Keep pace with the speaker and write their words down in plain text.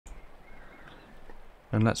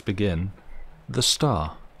and let's begin. The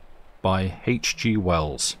Star by H.G.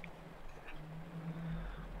 Wells.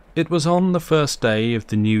 It was on the first day of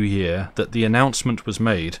the new year that the announcement was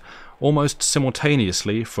made, almost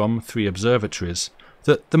simultaneously from 3 observatories,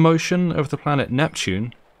 that the motion of the planet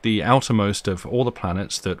Neptune, the outermost of all the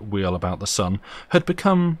planets that wheel about the Sun, had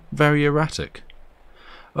become very erratic.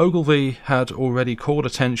 Ogilvy had already called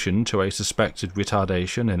attention to a suspected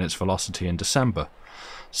retardation in its velocity in December.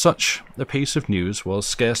 Such a piece of news was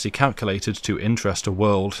scarcely calculated to interest a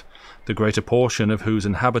world, the greater portion of whose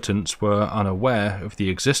inhabitants were unaware of the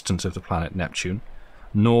existence of the planet Neptune,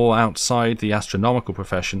 nor outside the astronomical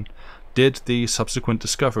profession did the subsequent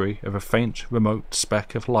discovery of a faint remote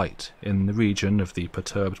speck of light in the region of the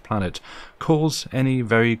perturbed planet cause any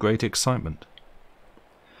very great excitement.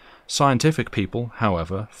 Scientific people,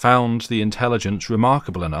 however, found the intelligence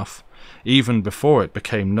remarkable enough, even before it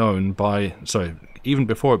became known that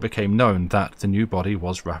the new body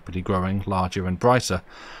was rapidly growing larger and brighter,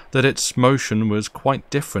 that its motion was quite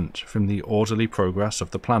different from the orderly progress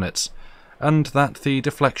of the planets, and that the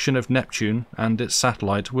deflection of Neptune and its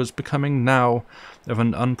satellite was becoming now of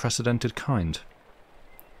an unprecedented kind.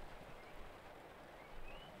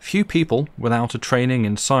 Few people without a training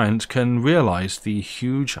in science can realize the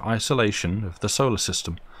huge isolation of the solar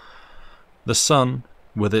system. The Sun,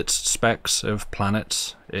 with its specks of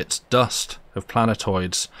planets, its dust of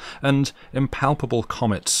planetoids, and impalpable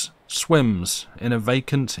comets, swims in a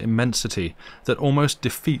vacant immensity that almost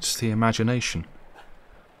defeats the imagination.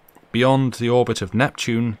 Beyond the orbit of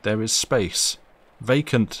Neptune there is space,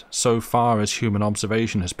 vacant so far as human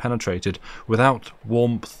observation has penetrated, without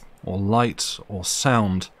warmth or light or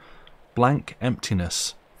sound, blank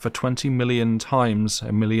emptiness for 20 million times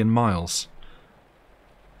a million miles.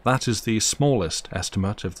 That is the smallest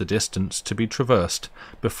estimate of the distance to be traversed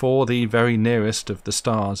before the very nearest of the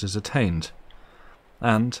stars is attained,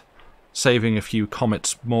 and, saving a few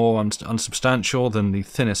comets more unsubstantial than the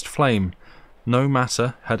thinnest flame, no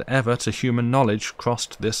matter had ever to human knowledge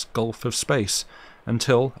crossed this gulf of space,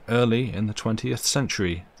 until early in the 20th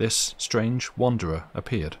century this strange wanderer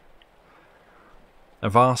appeared. A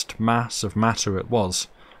vast mass of matter it was,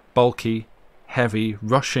 bulky, heavy,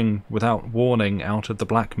 rushing without warning out of the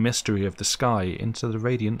black mystery of the sky into the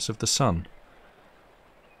radiance of the sun.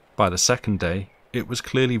 By the second day it was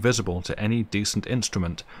clearly visible to any decent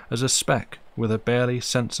instrument as a speck with a barely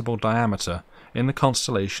sensible diameter in the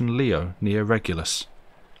constellation Leo near Regulus.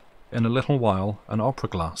 In a little while an opera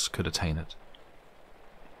glass could attain it.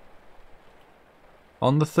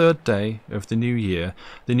 On the 3rd day of the new year,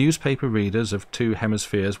 the newspaper readers of 2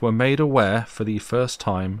 hemispheres were made aware for the first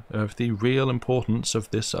time of the real importance of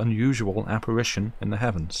this unusual apparition in the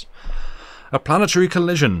heavens. "A planetary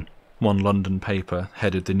collision," one London paper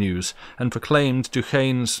headed the news, and proclaimed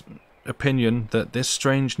Duchesne's opinion that this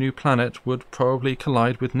strange new planet would probably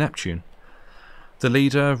collide with Neptune. The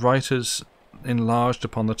leader writers enlarged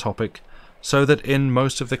upon the topic, so that in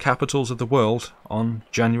most of the capitals of the world, on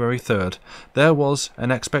January 3rd, there was an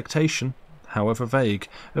expectation, however vague,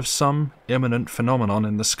 of some imminent phenomenon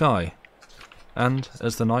in the sky, and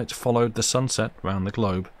as the night followed the sunset round the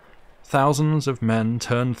globe, thousands of men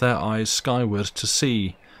turned their eyes skyward to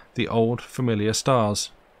see the old familiar stars,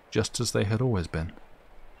 just as they had always been.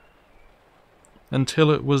 Until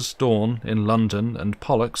it was dawn in London and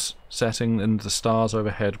Pollux, setting and the stars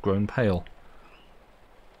overhead grown pale.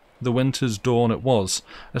 The winter's dawn it was,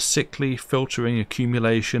 a sickly filtering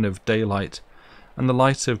accumulation of daylight, and the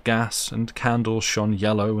light of gas and candles shone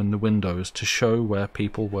yellow in the windows to show where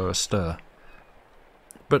people were astir.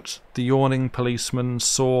 But the yawning policeman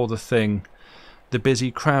saw the thing, the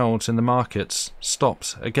busy crowds in the markets,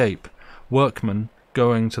 stopped agape, workmen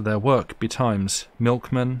going to their work betimes,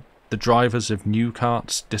 milkmen, the drivers of new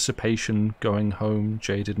carts, dissipation going home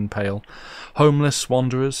jaded and pale, homeless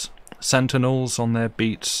wanderers, sentinels on their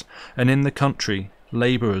beats, and in the country,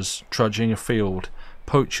 labourers trudging afield,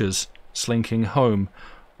 poachers slinking home,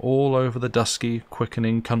 all over the dusky,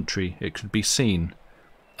 quickening country it could be seen,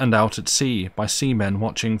 and out at sea by seamen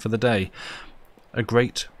watching for the day, a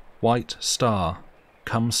great white star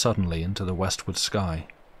come suddenly into the westward sky.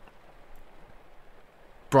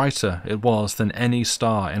 Brighter it was than any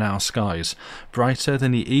star in our skies, brighter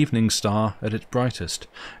than the evening star at its brightest.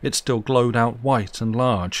 It still glowed out white and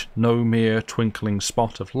large, no mere twinkling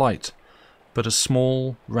spot of light, but a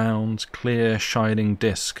small, round, clear, shining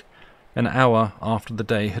disk, an hour after the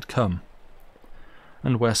day had come.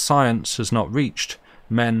 And where science has not reached,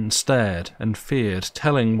 men stared and feared,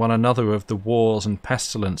 telling one another of the wars and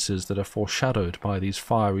pestilences that are foreshadowed by these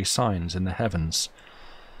fiery signs in the heavens.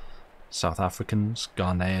 South Africans,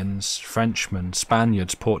 Ghanaians, Frenchmen,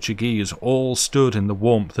 Spaniards, Portuguese, all stood in the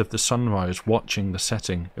warmth of the sunrise watching the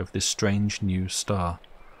setting of this strange new star.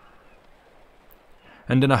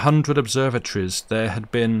 And in 100 observatories there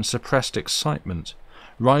had been suppressed excitement,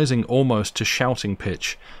 rising almost to shouting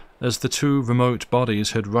pitch, as the two remote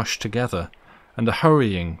bodies had rushed together, and a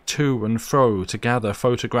hurrying to and fro to gather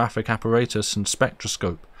photographic apparatus and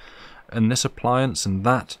spectroscope, and this appliance and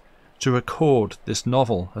that, to record this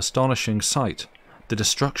novel, astonishing sight, the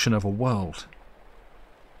destruction of a world.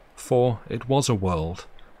 For it was a world,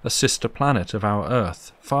 a sister planet of our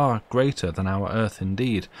Earth, far greater than our Earth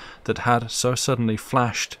indeed, that had so suddenly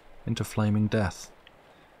flashed into flaming death.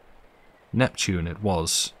 Neptune, it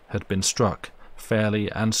was, had been struck,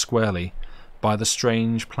 fairly and squarely, by the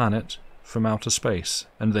strange planet from outer space,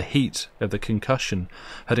 and the heat of the concussion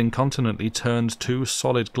had incontinently turned two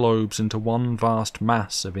solid globes into one vast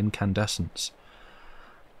mass of incandescence.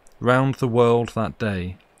 Round the world that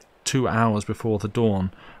day, 2 hours before the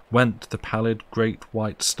dawn, went the pallid great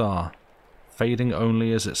white star, fading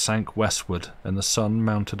only as it sank westward and the sun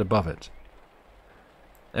mounted above it.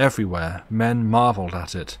 Everywhere men marvelled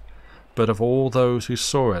at it, but of all those who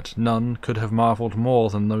saw it none could have marvelled more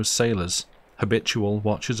than those sailors, habitual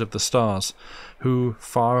watchers of the stars, who,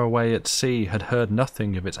 far away at sea, had heard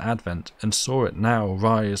nothing of its advent, and saw it now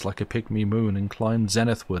rise like a pygmy moon and climb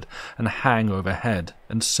zenithward and hang overhead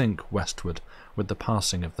and sink westward with the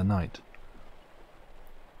passing of the night.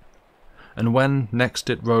 And when next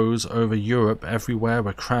it rose over Europe, everywhere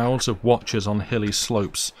were crowds of watchers on hilly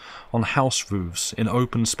slopes, on house roofs, in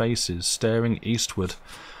open spaces, staring eastward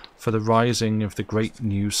for the rising of the great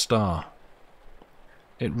new star.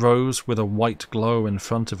 It rose with a white glow in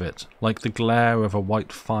front of it, like the glare of a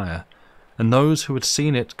white fire, and those who had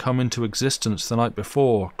seen it come into existence the night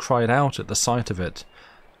before cried out at the sight of it.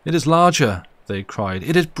 "It is larger," they cried,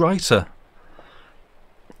 "it is brighter."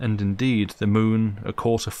 And indeed the moon, a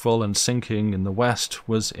quarter full and sinking in the west,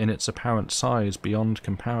 was in its apparent size beyond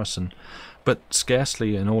comparison, but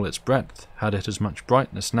scarcely in all its breadth had it as much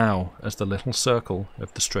brightness now as the little circle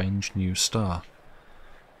of the strange new star.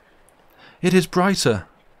 "It is brighter,"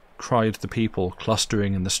 cried the people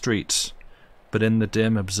clustering in the streets, but in the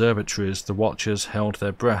dim observatories the watchers held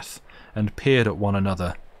their breath and peered at one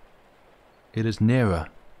another. "It is nearer,"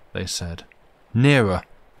 they said, "nearer."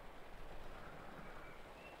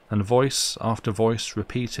 And voice after voice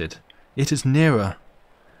repeated, "It is nearer."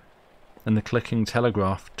 And the clicking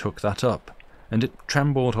telegraph took that up, and it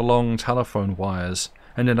trembled along telephone wires,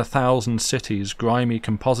 and in 1,000 cities grimy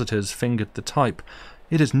compositors fingered the type.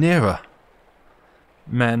 "It is nearer."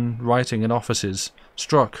 Men writing in offices,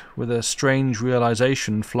 struck with a strange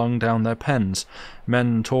realization, flung down their pens.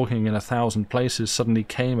 Men talking in 1,000 places suddenly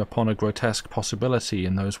came upon a grotesque possibility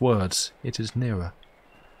in those words, "It is nearer."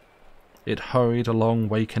 It hurried along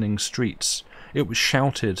wakening streets. It was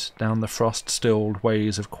shouted down the frost-stilled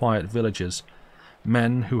ways of quiet villages.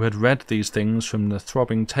 Men who had read these things from the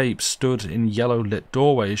throbbing tapes stood in yellow-lit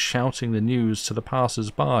doorways shouting the news to the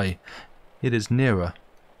passers-by. "It is nearer."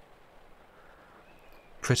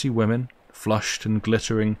 Pretty women, flushed and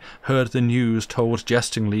glittering, heard the news told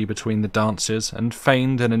jestingly between the dances, and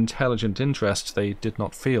feigned an intelligent interest they did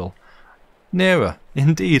not feel. Nearer,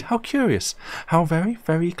 indeed, how curious! How very,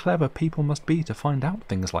 very clever people must be to find out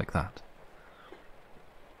things like that.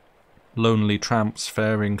 Lonely tramps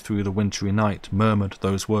faring through the wintry night murmured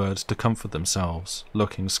those words to comfort themselves,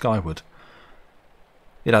 looking skyward.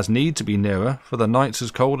 "It has need to be nearer, for the night's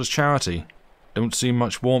as cold as charity. Don't see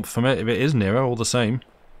much warmth from it if it is nearer, all the same."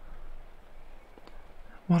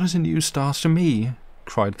 "What is a new star to me?"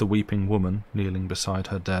 cried the weeping woman, kneeling beside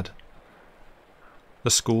her dead.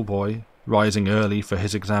 The schoolboy, rising early for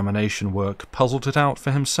his examination work, puzzled it out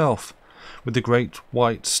for himself, with the great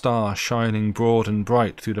white star shining broad and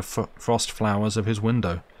bright through the frost flowers of his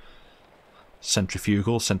window.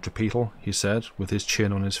 "Centrifugal, centripetal," he said, with his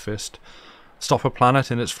chin on his fist. "Stop a planet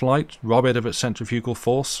in its flight, rob it of its centrifugal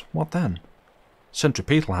force, what then?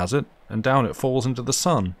 Centripetal has it, and down it falls into the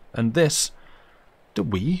sun, and this... Do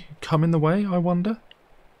we come in the way, I wonder?"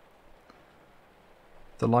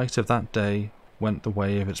 The light of that day went the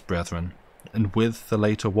way of its brethren, and with the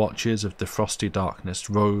later watches of the frosty darkness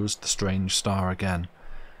rose the strange star again,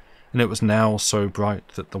 and it was now so bright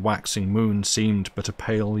that the waxing moon seemed but a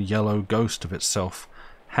pale yellow ghost of itself,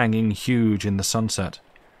 hanging huge in the sunset.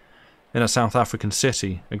 In a South African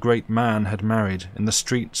city a great man had married, and the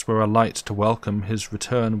streets were alight to welcome his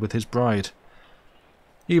return with his bride.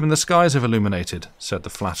 "Even the skies have illuminated," said the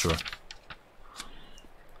flatterer.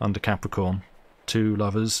 Under Capricorn, two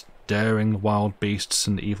lovers daring wild beasts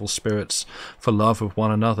and evil spirits, for love of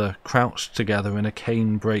one another, crouched together in a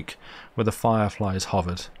cane brake where the fireflies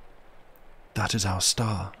hovered. "That is our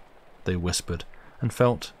star," they whispered, and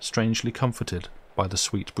felt strangely comforted by the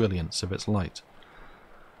sweet brilliance of its light.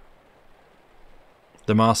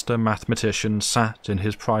 The master mathematician sat in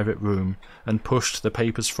his private room and pushed the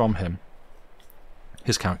papers from him.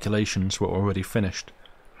 His calculations were already finished.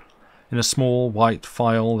 In a small white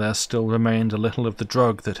phial there still remained a little of the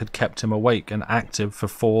drug that had kept him awake and active for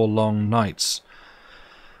 4 long nights.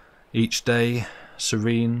 Each day,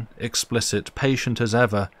 serene, explicit, patient as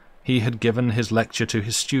ever, he had given his lecture to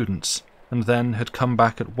his students, and then had come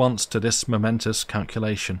back at once to this momentous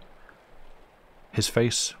calculation. His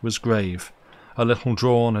face was grave, a little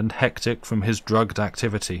drawn and hectic from his drugged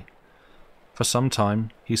activity. For some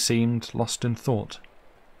time he seemed lost in thought.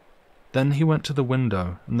 Then he went to the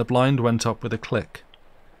window, and the blind went up with a click.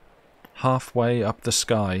 Halfway up the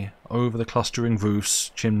sky, over the clustering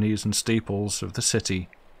roofs, chimneys and steeples of the city,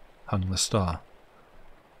 hung the star.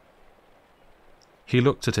 He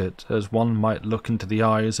looked at it as one might look into the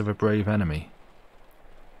eyes of a brave enemy.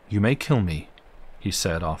 "You may kill me," he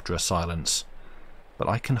said after a silence, "but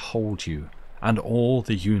I can hold you, and all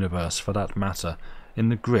the universe for that matter, in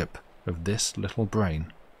the grip of this little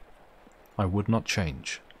brain. I would not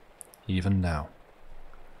change, even now."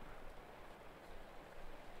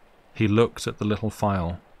 He looked at the little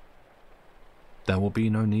phial. "There will be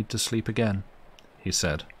no need to sleep again," he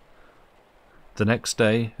said. The next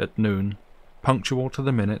day, at noon, punctual to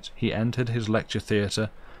the minute, he entered his lecture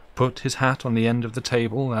theatre, put his hat on the end of the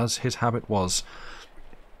table as his habit was,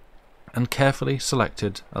 and carefully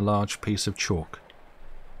selected a large piece of chalk.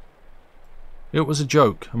 It was a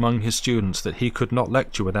joke among his students that he could not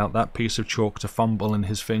lecture without that piece of chalk to fumble in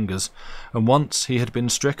his fingers, and once he had been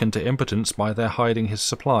stricken to impotence by their hiding his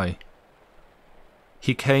supply.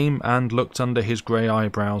 He came and looked under his grey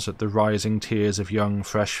eyebrows at the rising tiers of young,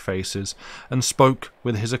 fresh faces, and spoke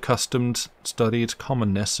with his accustomed, studied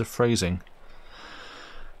commonness of phrasing.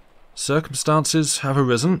 "Circumstances have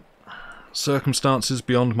arisen, circumstances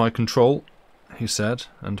beyond my control," he said,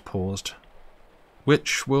 and paused,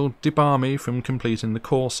 "which will debar me from completing the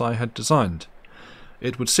course I had designed.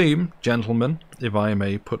 It would seem, gentlemen, if I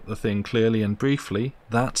may put the thing clearly and briefly,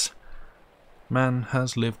 that man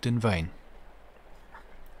has lived in vain."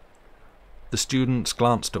 The students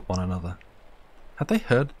glanced at one another. Had they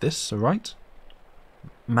heard this aright?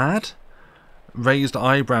 Mad? Raised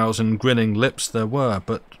eyebrows and grinning lips there were,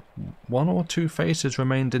 but 1 or 2 faces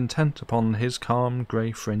remained intent upon his calm,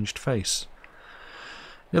 grey-fringed face.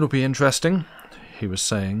 "It'll be interesting," he was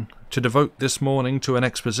saying, "to devote this morning to an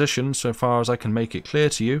exposition, so far as I can make it clear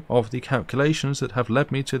to you, of the calculations that have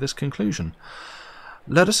led me to this conclusion.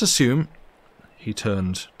 Let us assume—" He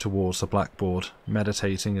turned towards the blackboard,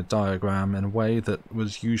 meditating a diagram in a way that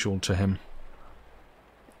was usual to him.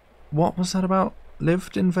 "What was that about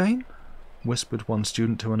lived in vain?" whispered one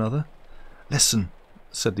student to another. "Listen,"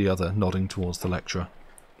 said the other, nodding towards the lecturer.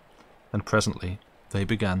 And presently they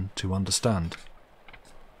began to understand.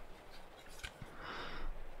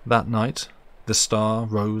 That night the star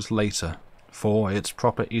rose later, for its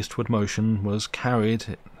proper eastward motion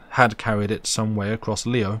had carried it some way across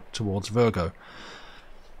Leo towards Virgo.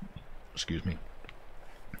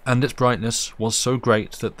 And its brightness was so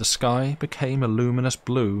great that the sky became a luminous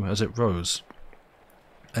blue as it rose,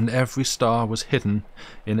 and every star was hidden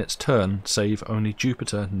in its turn save only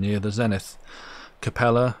Jupiter near the zenith,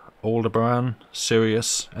 Capella, Aldebaran,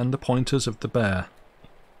 Sirius, and the pointers of the Bear.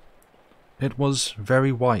 It was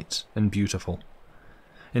very white and beautiful.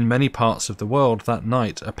 In many parts of the world that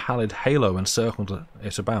night a pallid halo encircled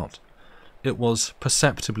it about. It was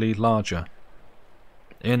perceptibly larger.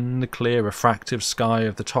 In the clear refractive sky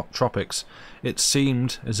of the top tropics it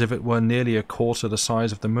seemed as if it were nearly a quarter the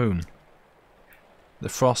size of the moon. The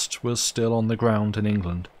frost was still on the ground in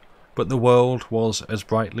England, but the world was as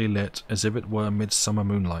brightly lit as if it were midsummer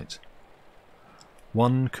moonlight.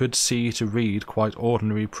 One could see to read quite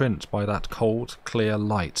ordinary print by that cold, clear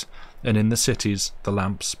light, and in the cities the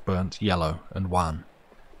lamps burnt yellow and wan.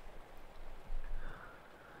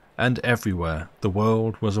 And everywhere the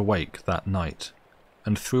world was awake that night,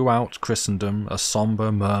 and throughout Christendom a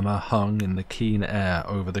sombre murmur hung in the keen air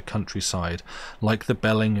over the countryside, like the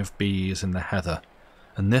belling of bees in the heather,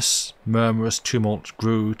 and this murmurous tumult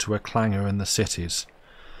grew to a clangour in the cities.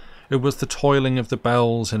 It was the tolling of the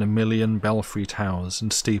bells in a million belfry towers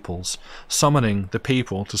and steeples, summoning the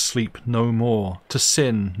people to sleep no more, to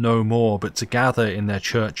sin no more, but to gather in their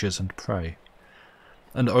churches and pray.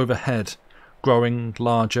 And overhead, growing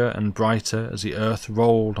larger and brighter as the earth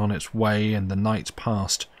rolled on its way and the night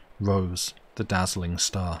passed, rose the dazzling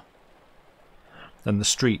star. and the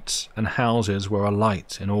streets and houses were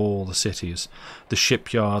alight in all the cities. The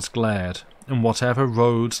shipyards glared, and whatever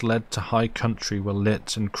roads led to high country were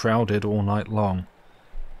lit and crowded all night long.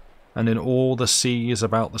 And in all the seas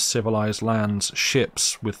about the civilized lands,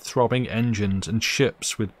 ships with throbbing engines and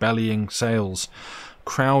ships with bellying sails,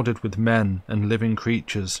 crowded with men and living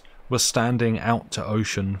creatures, were standing out to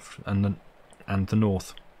ocean and the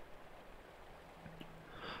north.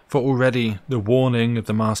 For already the warning of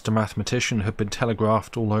the master mathematician had been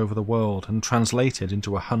telegraphed all over the world and translated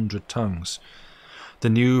into 100 tongues. The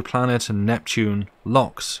new planet and Neptune,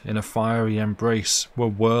 locked in a fiery embrace, were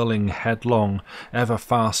whirling headlong, ever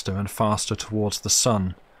faster and faster towards the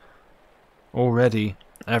sun. Already,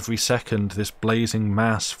 every second this blazing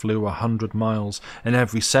mass flew 100 miles, and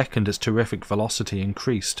every second its terrific velocity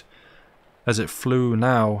increased. As it flew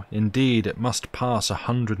now, indeed, it must pass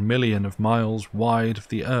 100 million of miles wide of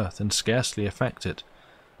the earth and scarcely affect it.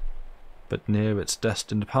 But near its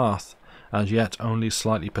destined path, as yet only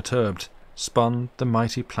slightly perturbed, spun the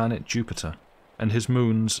mighty planet Jupiter, and his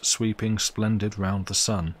moons sweeping splendid round the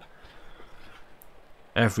sun.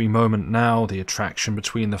 Every moment now the attraction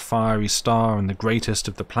between the fiery star and the greatest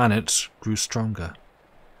of the planets grew stronger,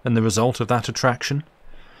 and the result of that attraction?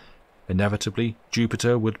 Inevitably,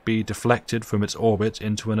 Jupiter would be deflected from its orbit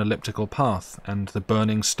into an elliptical path, and the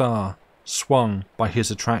burning star, swung by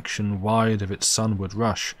his attraction wide of its sunward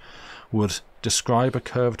rush, would describe a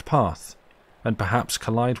curved path, and perhaps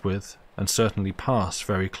collide with, and certainly pass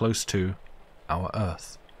very close to, our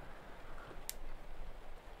Earth.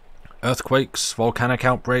 Earthquakes, volcanic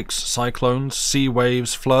outbreaks, cyclones, sea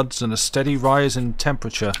waves, floods, and a steady rise in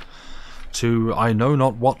temperature to I know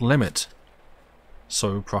not what limit.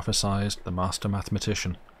 So prophesied the master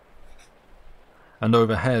mathematician. And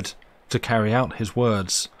overhead, to carry out his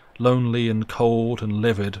words, lonely and cold and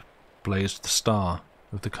livid, blazed the star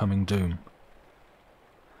of the coming doom.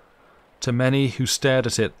 To many who stared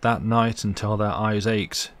at it that night until their eyes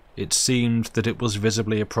ached, it seemed that it was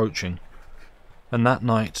visibly approaching. And that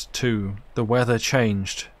night, too, the weather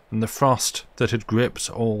changed, and the frost that had gripped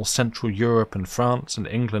all Central Europe and France and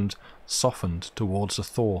England softened towards a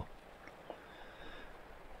thaw.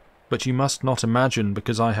 But you must not imagine,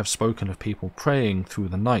 because I have spoken of people praying through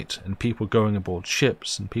the night, and people going aboard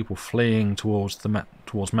ships, and people fleeing towards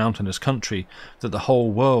mountainous country, that the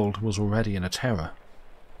whole world was already in a terror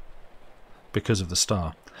because of the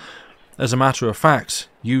star. As a matter of fact,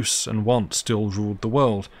 use and want still ruled the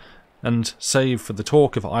world, and save for the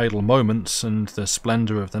talk of idle moments and the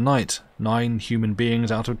splendour of the night, 9 human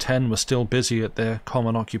beings out of 10 were still busy at their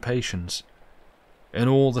common occupations. In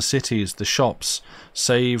all the cities, the shops,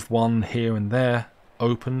 save one here and there,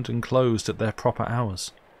 opened and closed at their proper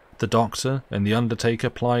hours. The doctor and the undertaker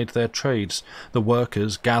plied their trades, the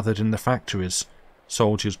workers gathered in the factories,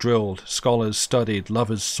 soldiers drilled, scholars studied,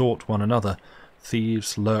 lovers sought one another,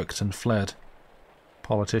 thieves lurked and fled,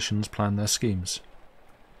 politicians planned their schemes.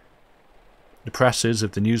 The presses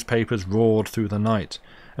of the newspapers roared through the night,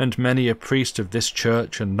 and many a priest of this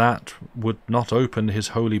church and that would not open his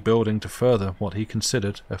holy building to further what he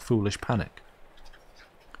considered a foolish panic.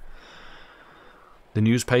 The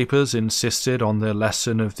newspapers insisted on their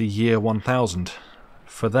lesson of the year 1000,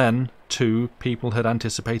 for then, too, people had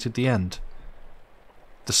anticipated the end.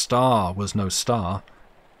 The star was no star,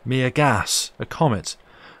 mere gas, a comet,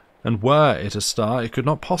 and were it a star, it could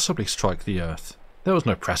not possibly strike the earth. There was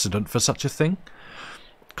no precedent for such a thing.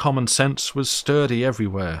 Common sense was sturdy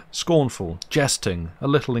everywhere, scornful, jesting, a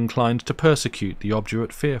little inclined to persecute the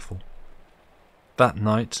obdurate fearful. That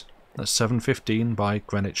night, at 7:15 by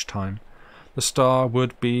Greenwich time, the star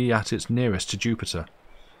would be at its nearest to Jupiter.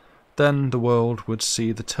 Then the world would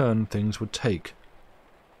see the turn things would take.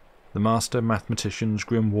 The master mathematician's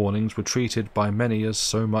grim warnings were treated by many as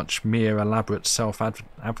so much mere elaborate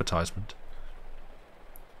self-advertisement.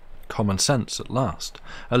 Common sense, at last,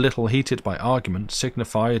 a little heated by argument,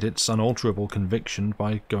 signified its unalterable conviction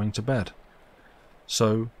by going to bed.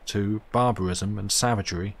 So, too, barbarism and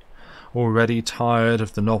savagery, already tired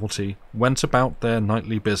of the novelty, went about their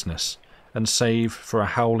nightly business, and save for a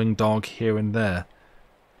howling dog here and there,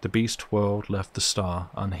 the beast world left the star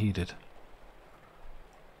unheeded.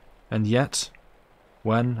 And yet,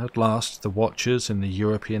 when at last the watchers in the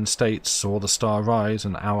European states saw the star rise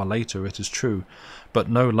an hour later, it is true, but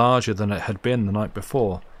no larger than it had been the night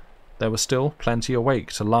before, there was still plenty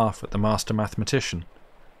awake to laugh at the master mathematician,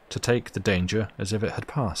 to take the danger as if it had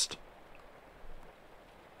passed.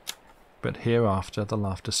 But hereafter the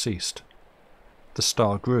laughter ceased. The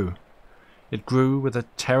star grew. It grew with a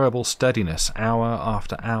terrible steadiness hour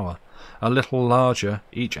after hour, a little larger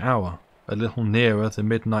each hour, a little nearer the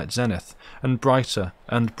midnight zenith, and brighter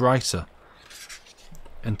and brighter.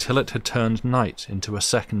 until it had turned night into a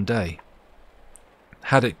second day.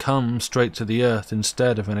 Had it come straight to the earth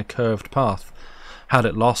instead of in a curved path, had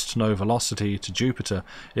it lost no velocity to Jupiter,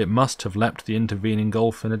 it must have leapt the intervening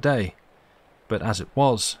gulf in a day. But as it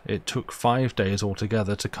was, it took 5 days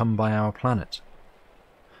altogether to come by our planet.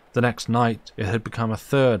 The next night it had become a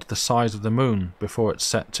third the size of the moon before it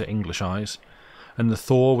set to English eyes, and the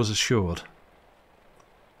thaw was assured.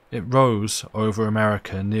 It rose over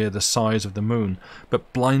America near the size of the moon,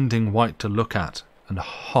 but blinding white to look at, and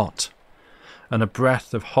hot, and a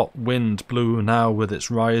breath of hot wind blew now with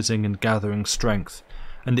its rising and gathering strength,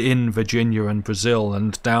 and in Virginia and Brazil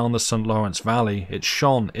and down the St. Lawrence Valley it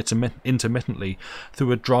shone intermittently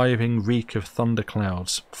through a driving reek of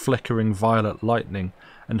thunderclouds, flickering violet lightning,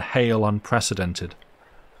 and hail unprecedented.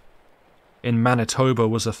 In Manitoba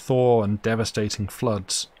was a thaw and devastating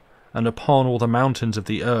floods, and upon all the mountains of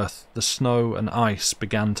the earth the snow and ice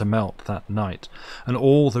began to melt that night, and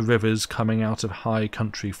all the rivers coming out of high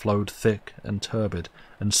country flowed thick and turbid,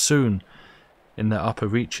 and soon, in their upper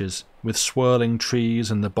reaches, with swirling trees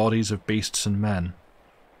and the bodies of beasts and men.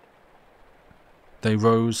 They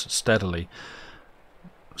rose steadily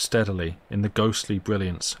in the ghostly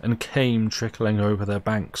brilliance, and came trickling over their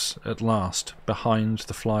banks at last behind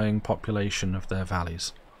the flying population of their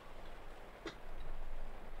valleys.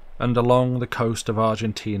 And along the coast of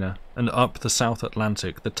Argentina and up the South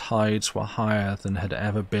Atlantic the tides were higher than had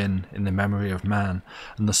ever been in the memory of man,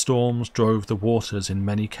 and the storms drove the waters in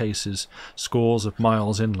many cases scores of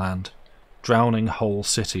miles inland, drowning whole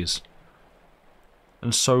cities.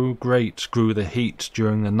 And so great grew the heat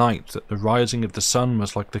during the night that the rising of the sun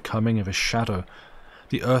was like the coming of a shadow.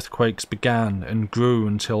 The earthquakes began and grew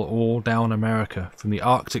until all down America, from the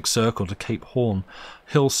Arctic Circle to Cape Horn,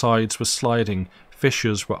 hillsides were sliding,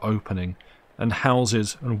 fissures were opening, and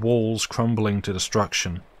houses and walls crumbling to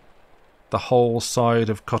destruction. The whole side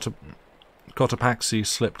of Cotopaxi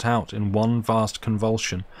slipped out in one vast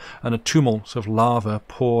convulsion, and a tumult of lava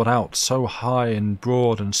poured out so high and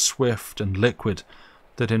broad and swift and liquid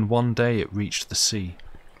that in one day it reached the sea.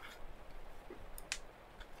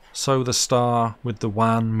 So the star, with the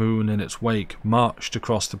wan moon in its wake, marched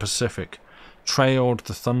across the Pacific, trailed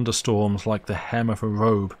the thunderstorms like the hem of a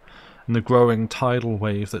robe, and the growing tidal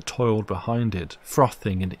wave that toiled behind it,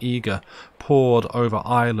 frothing and eager, poured over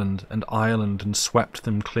island and swept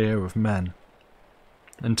them clear of men.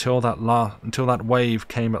 Until that wave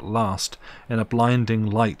came at last, in a blinding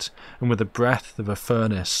light, and with the breath of a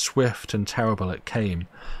furnace, swift and terrible it came,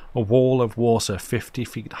 a wall of water 50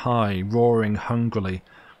 feet high, roaring hungrily,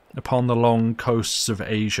 upon the long coasts of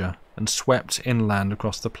Asia, and swept inland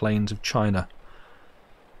across the plains of China.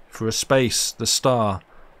 For a space the star,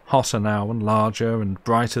 hotter now and larger and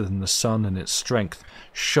brighter than the sun in its strength,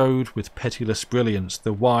 showed with pitiless brilliance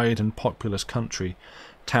the wide and populous country,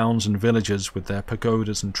 towns and villages with their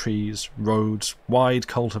pagodas and trees, roads, wide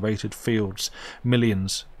cultivated fields,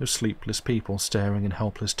 millions of sleepless people staring in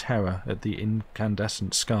helpless terror at the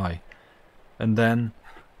incandescent sky. And then,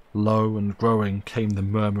 low and growing, came the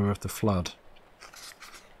murmur of the flood.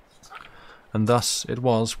 And thus it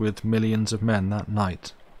was with millions of men that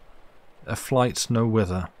night. A flight no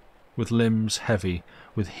whither, with limbs heavy,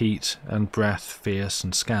 with heat and breath fierce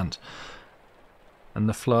and scant, and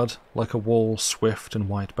the flood like a wall swift and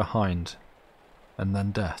white behind, and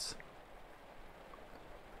then death.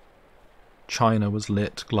 China was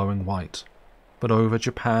lit glowing white, but over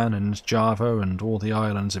Japan and Java and all the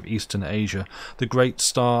islands of eastern Asia the great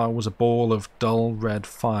star was a ball of dull red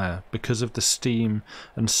fire because of the steam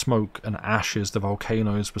and smoke and ashes the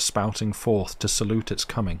volcanoes were spouting forth to salute its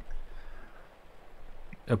coming.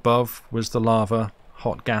 Above was the lava,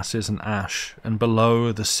 hot gases and ash, and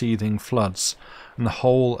below the seething floods, and the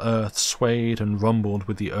whole earth swayed and rumbled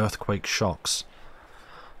with the earthquake shocks.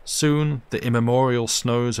 Soon the immemorial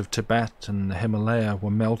snows of Tibet and the Himalaya were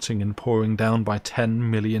melting and pouring down by 10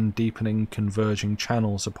 million deepening converging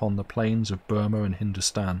channels upon the plains of Burma and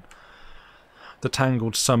Hindustan. The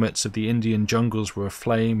tangled summits of the Indian jungles were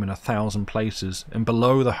aflame in 1,000 places, and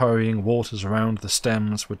below the hurrying waters around the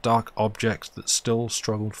stems were dark objects that still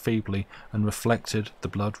struggled feebly and reflected the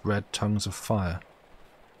blood-red tongues of fire.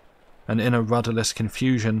 And in a rudderless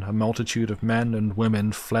confusion a multitude of men and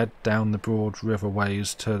women fled down the broad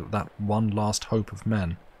riverways to that one last hope of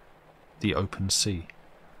men, the open sea.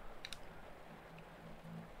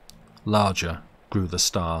 Larger grew the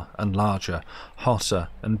star, and larger, hotter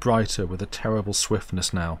and brighter with a terrible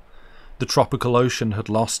swiftness now. The tropical ocean had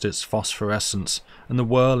lost its phosphorescence, and the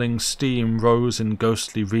whirling steam rose in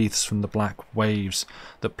ghostly wreaths from the black waves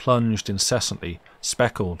that plunged incessantly,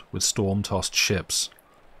 speckled with storm-tossed ships.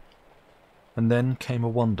 And then came a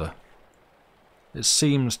wonder. It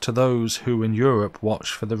seems to those who in Europe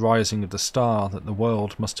watch for the rising of the star that the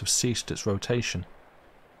world must have ceased its rotation.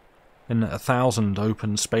 In 1,000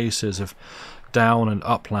 open spaces of down and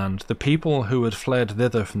upland, the people who had fled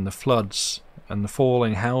thither from the floods and the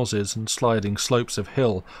falling houses and sliding slopes of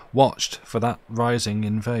hill watched for that rising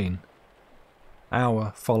in vain.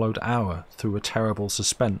 Hour followed hour through a terrible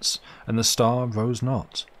suspense, and the star rose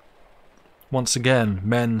not. Once again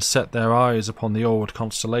men set their eyes upon the old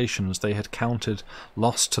constellations they had counted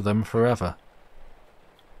lost to them forever.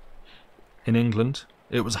 In England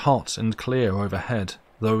it was hot and clear overhead,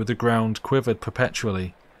 though the ground quivered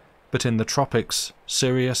perpetually, but in the tropics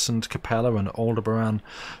Sirius and Capella and Aldebaran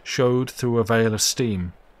showed through a veil of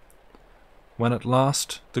steam. When at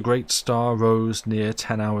last the great star rose near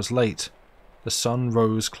 10 hours late, the sun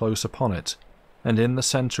rose close upon it, and in the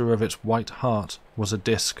centre of its white heart was a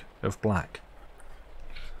disk of black.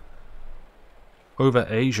 Over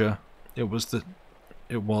Asia it was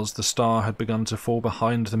the star had begun to fall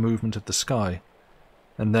behind the movement of the sky,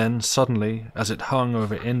 and then suddenly, as it hung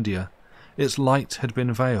over India, its light had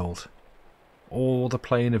been veiled. All the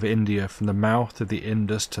plain of India, from the mouth of the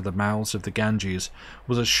Indus to the mouths of the Ganges,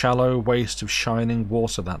 was a shallow waste of shining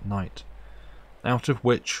water that night, out of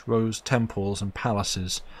which rose temples and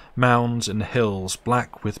palaces, mounds and hills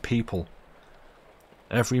black with people.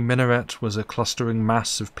 Every minaret was a clustering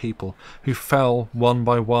mass of people who fell one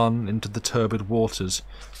by one into the turbid waters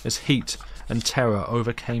as heat and terror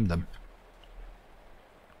overcame them.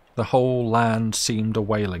 The whole land seemed a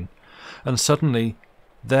wailing, and suddenly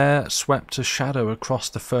there swept a shadow across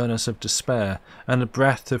the furnace of despair, and a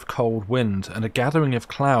breath of cold wind, and a gathering of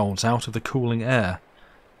clouds out of the cooling air.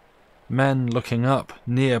 Men looking up,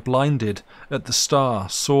 near blinded, at the star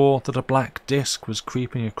saw that a black disk was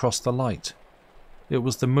creeping across the light. It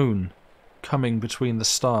was the moon, coming between the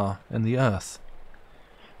star and the earth.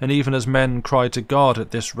 And even as men cried to God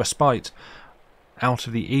at this respite, out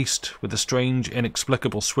of the east with a strange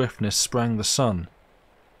inexplicable swiftness sprang the sun,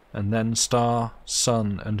 and then star,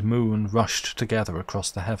 sun, and moon rushed together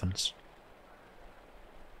across the heavens.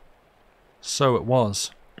 So it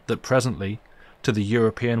was that presently, to the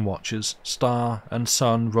European watchers, star and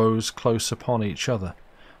sun rose close upon each other,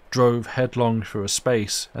 drove headlong for a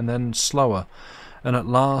space, and then slower, and at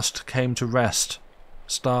last came to rest.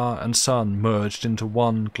 Star and sun merged into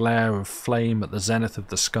one glare of flame at the zenith of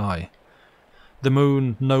the sky. The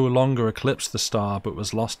moon no longer eclipsed the star, but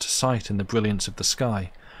was lost to sight in the brilliance of the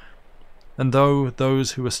sky. And though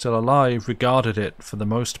those who were still alive regarded it for the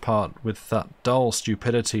most part with that dull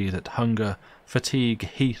stupidity that hunger, fatigue,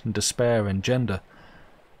 heat, and despair engender,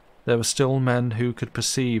 there were still men who could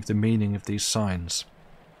perceive the meaning of these signs.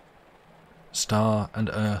 Star and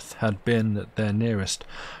earth had been at their nearest,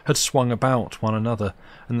 had swung about one another,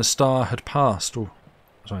 and the star had passed.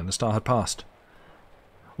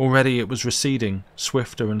 Already it was receding,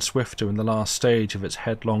 swifter and swifter in the last stage of its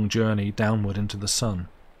headlong journey downward into the sun.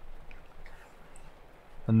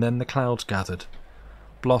 And then the clouds gathered,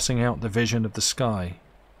 blotting out the vision of the sky.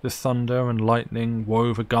 The thunder and lightning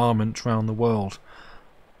wove a garment round the world.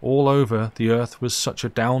 All over the earth was such a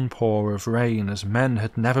downpour of rain as men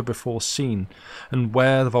had never before seen, and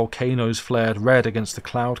where the volcanoes flared red against the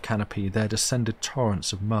cloud canopy there descended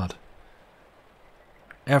torrents of mud.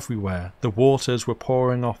 Everywhere the waters were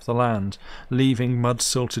pouring off the land, leaving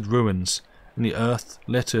mud-silted ruins, and the earth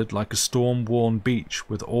littered like a storm-worn beach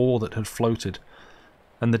with all that had floated,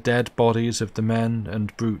 and the dead bodies of the men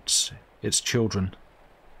and brutes, its children.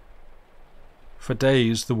 For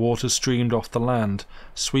days the water streamed off the land,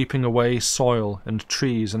 sweeping away soil and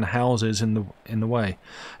trees and houses in the way,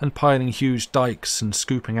 and piling huge dikes and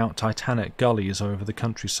scooping out titanic gullies over the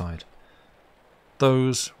countryside.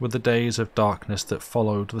 Those were the days of darkness that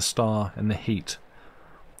followed the star and the heat.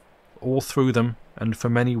 All through them, and for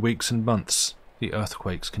many weeks and months, the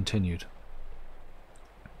earthquakes continued.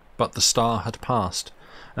 But the star had passed,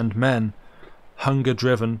 and men,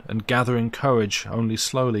 hunger-driven and gathering courage only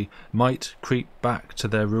slowly, might creep back to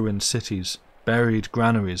their ruined cities, buried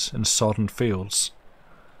granaries, and sodden fields.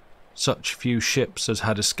 Such few ships as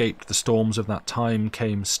had escaped the storms of that time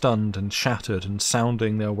came stunned and shattered and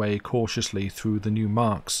sounding their way cautiously through the new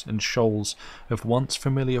marks and shoals of once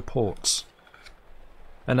familiar ports.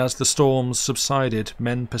 And as the storms subsided,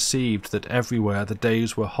 men perceived that everywhere the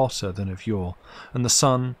days were hotter than of yore, and the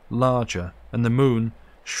sun larger, and the moon,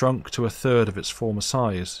 shrunk to 1/3 of its former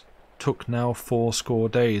size, took now 80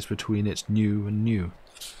 days between its new and new.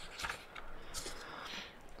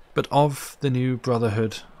 But of the new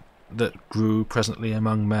brotherhood that grew presently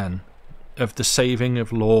among men, of the saving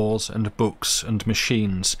of laws and books and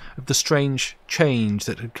machines, of the strange change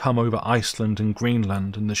that had come over Iceland and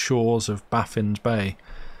Greenland and the shores of Baffin's Bay,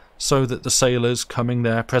 so that the sailors coming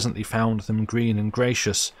there presently found them green and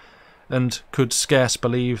gracious, and could scarce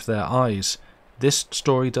believe their eyes, this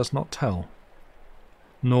story does not tell.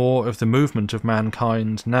 Nor of the movement of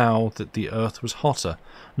mankind now that the earth was hotter,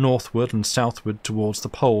 northward and southward towards the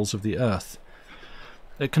poles of the earth.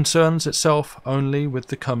 It concerns itself only with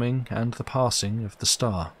the coming and the passing of the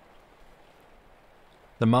star.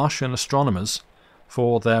 The Martian astronomers,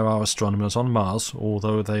 for there are astronomers on Mars,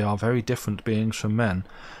 although they are very different beings from men,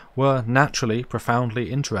 were naturally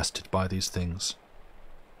profoundly interested by these things.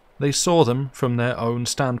 They saw them from their own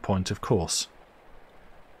standpoint, of course.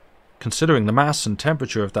 Considering the mass and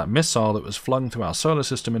temperature of that missile that was flung through our solar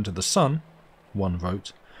system into the sun, one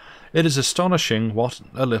wrote, it is astonishing what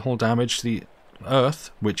a little damage the Earth,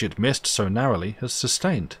 which it missed so narrowly, has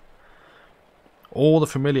sustained. All the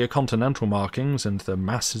familiar continental markings and the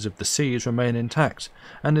masses of the seas remain intact,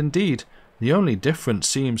 and indeed the only difference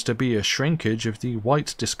seems to be a shrinkage of the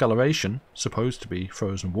white discoloration, supposed to be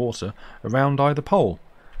frozen water, around either pole,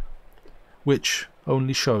 which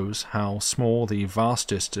only shows how small the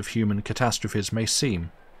vastest of human catastrophes may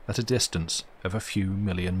seem at a distance of a few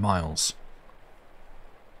million miles.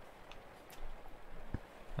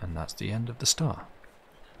 And that's the end of the star.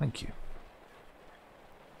 Thank you.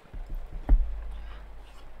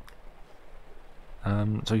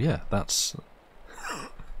 So yeah, that's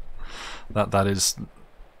that is.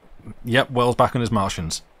 Yep, Wells back on his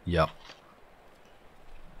Martians. Yep.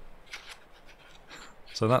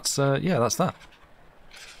 So that's yeah, that's that.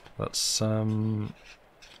 That's that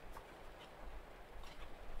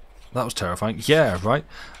was terrifying. Yeah, right.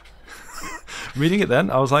 Reading it then,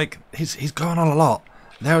 I was like, he's going on a lot.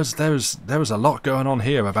 There was a lot going on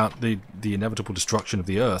here about the inevitable destruction of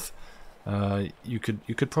the Earth. You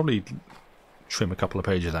could probably trim a couple of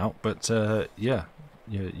pages out, but yeah,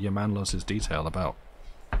 your man loves his detail about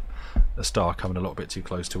a star coming a little bit too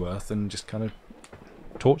close to Earth and just kind of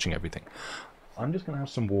torching everything. I'm just going to have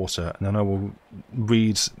some water, and then I will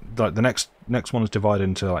read. Like the next one is divided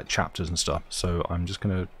into like chapters and stuff. So I'm just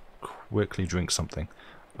going to quickly drink something,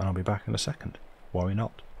 and I'll be back in a second. Worry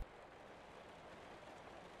not.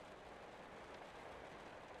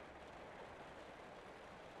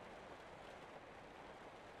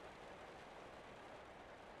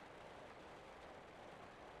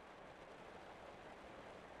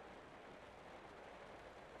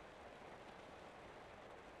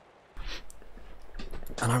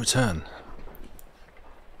 And I return.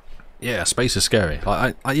 Yeah, space is scary.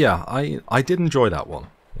 I did enjoy that one.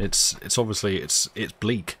 It's obviously it's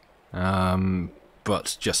bleak,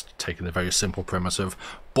 but just taking the very simple premise of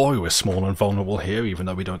boy, we're small and vulnerable here, even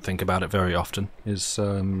though we don't think about it very often, is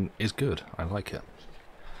good. I like it.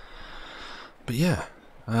 But yeah,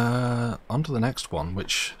 on to the next one,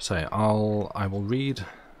 which I will read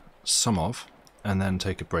some of, and then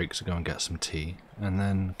take a break to go and get some tea, and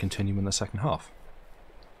then continue in the second half.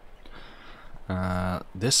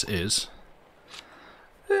 This is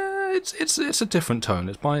it's a different tone.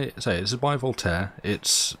 This is by Voltaire.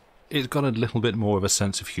 It's got a little bit more of a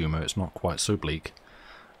sense of humour. It's not quite so bleak.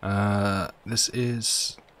 This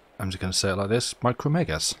is, I'm just going to say it like this,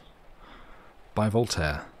 Micromégas by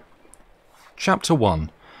Voltaire. Chapter 1.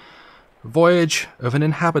 Voyage of an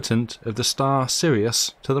inhabitant of the star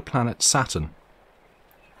Sirius to the planet Saturn.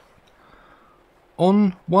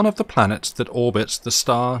 On one of the planets that orbits the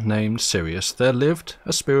star named Sirius there lived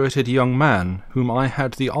a spirited young man whom I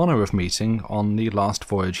had the honour of meeting on the last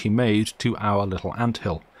voyage he made to our little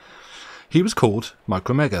anthill. He was called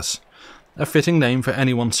Micromégas, a fitting name for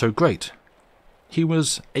anyone so great. He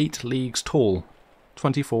was 8 leagues tall,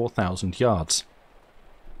 24,000 yards.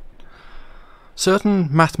 Certain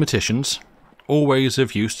mathematicians, always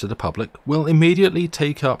of use to the public, will immediately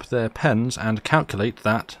take up their pens and calculate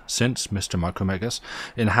that, since Mr. Micromégas,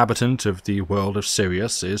 inhabitant of the world of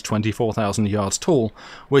Sirius, is 24,000 yards tall,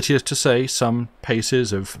 which is to say some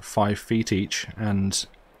paces of 5 feet each, and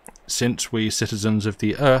since we citizens of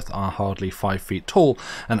the earth are hardly 5 feet tall,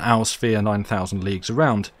 and our sphere 9,000 leagues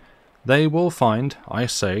around, they will find, I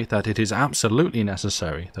say, that it is absolutely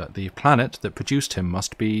necessary that the planet that produced him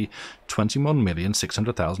must be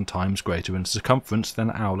 21,600,000 times greater in circumference than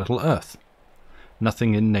our little Earth.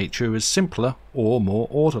 Nothing in nature is simpler or more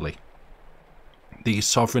orderly. The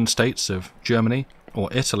sovereign states of Germany or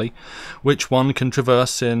Italy, which one can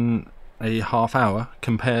traverse in a half hour,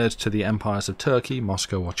 compared to the empires of Turkey,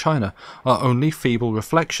 Moscow or China, are only feeble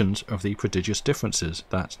reflections of the prodigious differences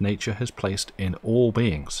that nature has placed in all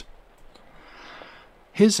beings.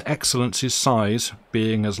 His Excellency's size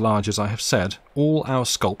being as large as I have said, all our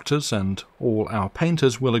sculptors and all our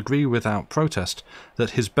painters will agree without protest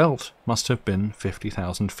that his belt must have been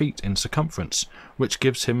 50,000 feet in circumference, which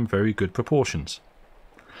gives him very good proportions.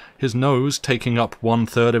 His nose taking up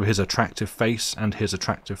 1/3 of his attractive face, and his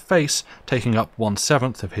attractive face taking up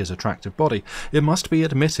 1/7 of his attractive body, it must be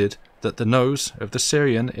admitted that the nose of the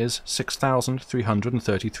Syrian is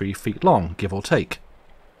 6,333 feet long, give or take,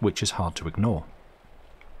 which is hard to ignore.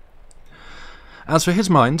 As for his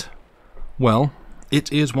mind, well,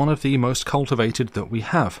 it is one of the most cultivated that we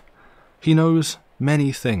have. He knows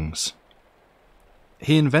many things.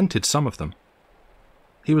 He invented some of them.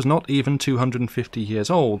 He was not even 250 years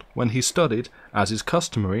old when he studied, as is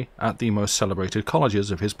customary, at the most celebrated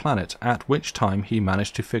colleges of his planet, at which time he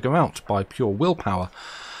managed to figure out, by pure willpower,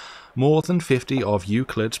 more than 50 of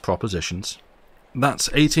Euclid's propositions. That's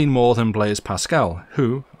 18 more than Blaise Pascal,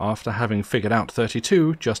 who, after having figured out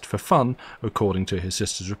 32 just for fun, according to his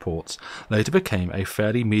sister's reports, later became a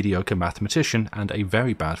fairly mediocre mathematician and a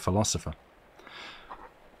very bad philosopher.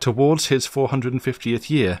 Towards his 450th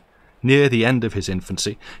year, near the end of his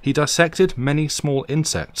infancy, he dissected many small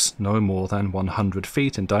insects no more than 100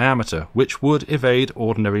 feet in diameter, which would evade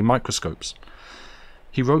ordinary microscopes.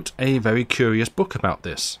 He wrote a very curious book about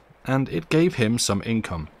this, and it gave him some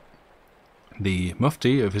income. The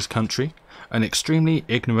mufti of his country, an extremely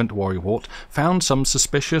ignorant worrywart, found some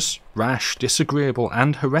suspicious, rash, disagreeable,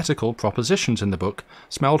 and heretical propositions in the book,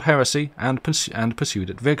 smelled heresy, and pursued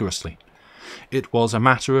it vigorously. It was a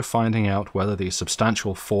matter of finding out whether the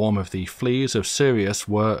substantial form of the fleas of Sirius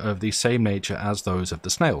were of the same nature as those of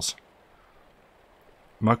the snails.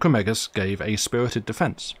 Micromégas gave a spirited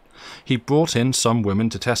defence. He brought in some women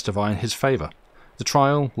to testify in his favour. The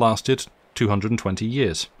trial lasted 220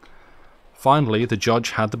 years. Finally, the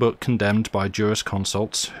judge had the book condemned by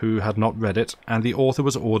jurisconsults who had not read it, and the author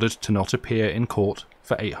was ordered to not appear in court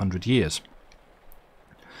for 800 years.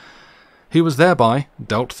 He was thereby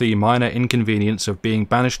dealt the minor inconvenience of being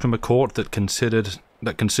banished from a court that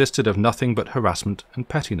consisted of nothing but harassment and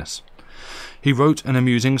pettiness. He wrote an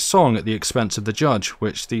amusing song at the expense of the judge,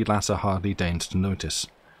 which the latter hardly deigned to notice.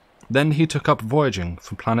 Then he took up voyaging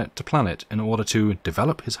from planet to planet in order to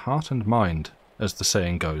develop his heart and mind, as the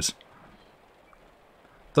saying goes.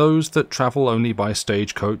 Those that travel only by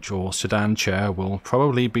stagecoach or sedan chair will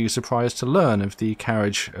probably be surprised to learn of the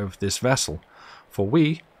carriage of this vessel, for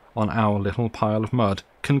we, on our little pile of mud,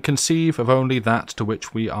 can conceive of only that to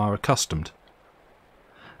which we are accustomed.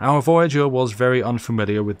 Our voyager was very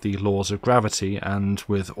unfamiliar with the laws of gravity and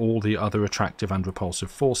with all the other attractive and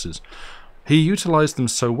repulsive forces. He utilized them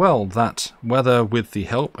so well that, whether with the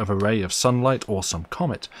help of a ray of sunlight or some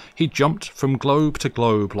comet, he jumped from globe to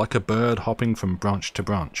globe like a bird hopping from branch to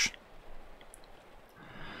branch.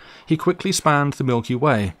 He quickly spanned the Milky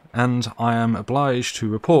Way, and I am obliged to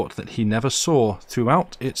report that he never saw,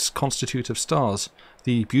 throughout its constitutive stars,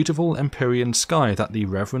 the beautiful Empyrean sky that the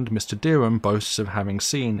Reverend Mr. Derham boasts of having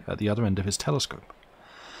seen at the other end of his telescope.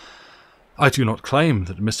 I do not claim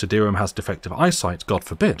that Mr. Derham has defective eyesight, God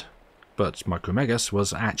forbid, but Micromégas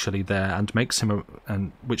was actually there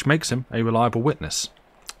which makes him a reliable witness.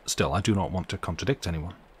 Still, I do not want to contradict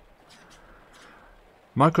anyone.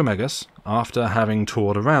 Micromégas, after having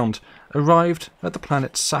toured around, arrived at the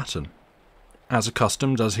planet Saturn. As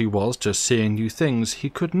accustomed as he was to seeing new things, he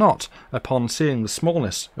could not, upon seeing the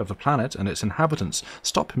smallness of the planet and its inhabitants,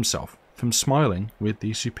 stop himself from smiling with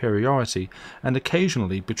the superiority that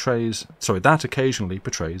occasionally betrays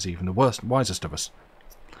even the wisest of us.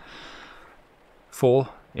 For,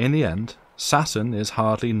 in the end, Saturn is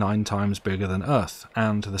hardly 9 times bigger than Earth,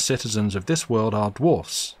 and the citizens of this world are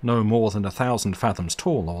dwarfs, no more than 1,000 fathoms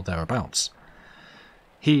tall or thereabouts.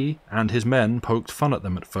 He and his men poked fun at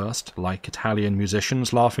them at first, like Italian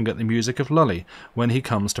musicians laughing at the music of Lully when he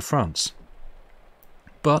comes to France.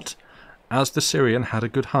 But, as the Syrian had a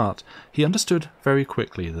good heart, he understood very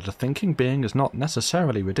quickly that a thinking being is not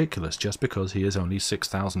necessarily ridiculous just because he is only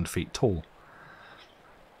 6,000 feet tall.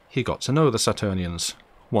 He got to know the Saturnians,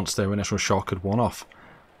 once their initial shock had worn off.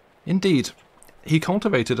 Indeed, he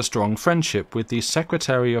cultivated a strong friendship with the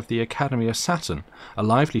secretary of the Academy of Saturn, a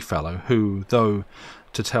lively fellow who, though,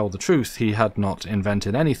 to tell the truth, he had not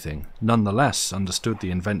invented anything, nonetheless understood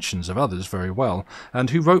the inventions of others very well, and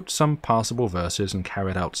who wrote some passable verses and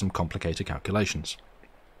carried out some complicated calculations.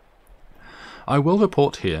 I will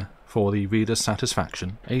report here, for the reader's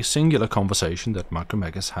satisfaction, a singular conversation that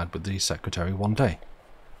Micromégas had with the secretary one day.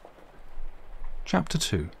 Chapter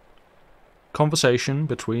 2. Conversation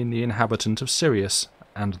between the inhabitant of Sirius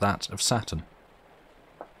and that of Saturn.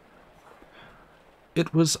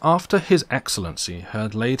 It was after His Excellency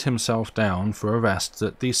had laid himself down for a rest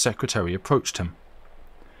that the secretary approached him.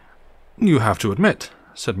 "You have to admit,"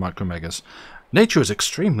 said Micromégas, "nature is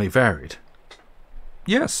extremely varied."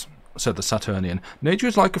 "Yes," said the Saturnian, "nature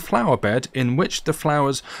is like a flower bed in which the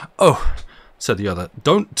flowers—" "Oh," said the other,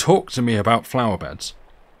 "don't talk to me about flower beds."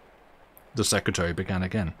 The secretary began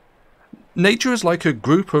again. "Nature is like a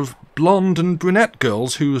group of blonde and brunette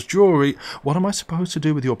girls whose jewellery—" "What am I supposed to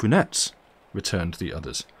do with your brunettes?" returned the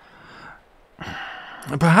others.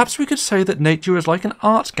 "Perhaps we could say that nature is like an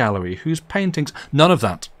art gallery whose paintings—" "None of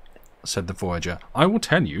that," said the voyager. "I will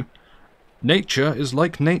tell you. Nature is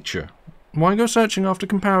like nature. Why go searching after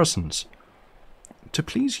comparisons?" "To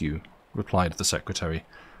please you," replied the secretary.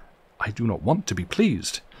 "I do not want to be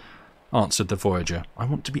pleased," answered the voyager. "I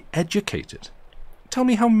want to be educated. Tell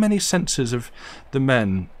me how many senses of the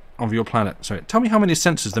men of your planet... tell me how many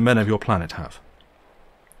senses the men of your planet have."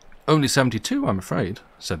 "Only 72, I'm afraid,"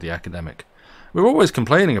 said the academic. "We're always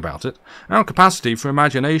complaining about it. Our capacity for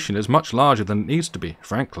imagination is much larger than it needs to be,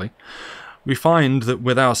 frankly. We find that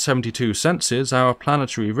with our 72 senses, our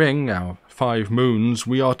planetary ring, our 5 moons,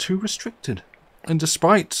 we are too restricted. And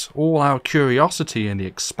despite all our curiosity and the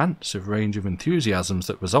expansive range of enthusiasms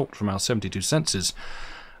that result from our 72 senses,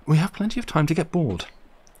 we have plenty of time to get bored."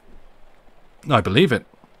 "I believe it,"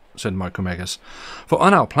 said Micromégas, "for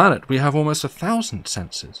on our planet we have almost 1,000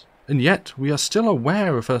 senses, and yet we are still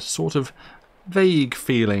aware of a sort of vague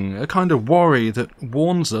feeling, a kind of worry that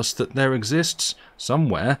warns us that there exists,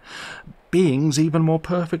 somewhere, beings even more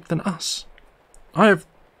perfect than us. I have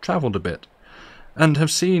travelled a bit, and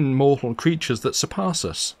have seen mortal creatures that surpass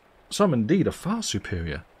us. Some indeed are far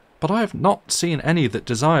superior, but I have not seen any that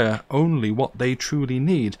desire only what they truly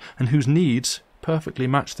need, and whose needs perfectly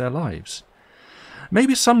match their lives.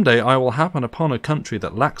 Maybe some day I will happen upon a country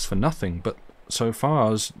that lacks for nothing, but so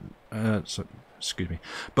far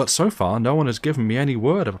no one has given me any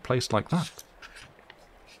word of a place like that."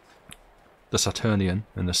 The Saturnian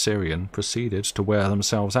and the Syrian proceeded to wear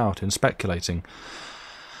themselves out in speculating,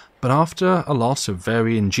 but after a lot of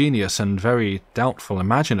very ingenious and very doubtful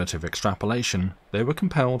imaginative extrapolation, they were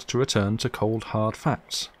compelled to return to cold hard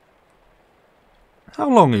facts. "How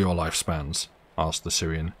long are your lifespans?" asked the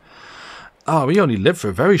Syrian. "We only live for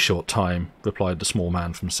a very short time," replied the small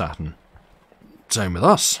man from Saturn. "Same with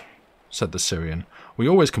us," said the Syrian. "We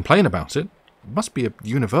always complain about it. It must be a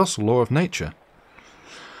universal law of nature."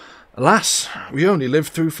 "Alas, we only live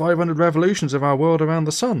through 500 revolutions of our world around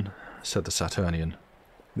the sun," said the Saturnian.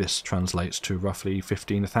 This translates to roughly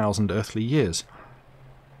 15,000 earthly years.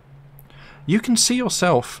 "You can see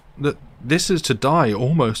yourself that this is to die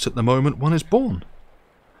almost at the moment one is born.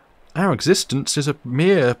 Our existence is a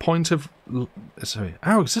mere point.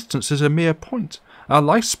 Our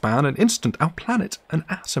lifespan an instant, our planet an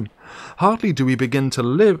atom. Hardly do we begin to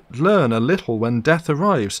learn a little when death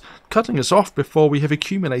arrives, cutting us off before we have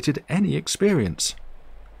accumulated any experience.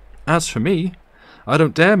 As for me, I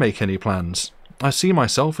don't dare make any plans. I see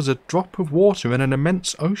myself as a drop of water in an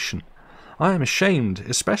immense ocean. I am ashamed,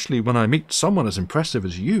 especially when I meet someone as impressive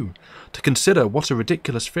as you, to consider what a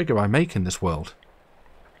ridiculous figure I make in this world."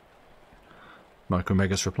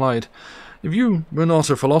 Micromégas replied, "If you were not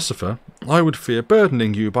a philosopher, I would fear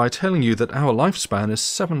burdening you by telling you that our lifespan is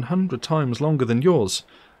 700 times longer than yours.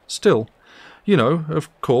 Still, you know, of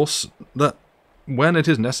course, that when it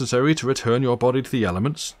is necessary to return your body to the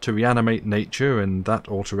elements, to reanimate nature in that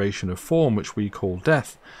alteration of form which we call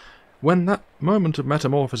death, when that moment of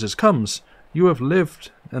metamorphosis comes, you have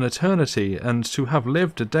lived an eternity, and to have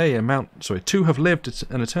lived an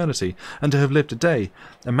eternity, and to have lived a day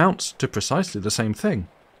amounts to precisely the same thing.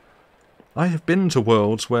 I have been to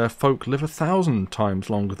worlds where folk live 1,000 times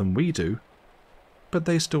longer than we do, but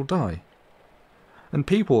they still die. And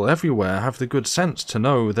people everywhere have the good sense to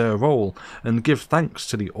know their role and give thanks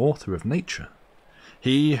to the author of nature.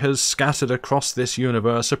 He has scattered across this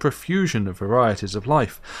universe a profusion of varieties of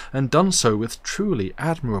life, and done so with truly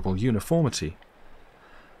admirable uniformity.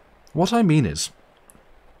 What I mean is,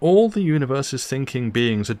 all the universe's thinking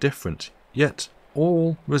beings are different, yet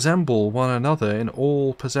all resemble one another in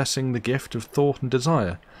all possessing the gift of thought and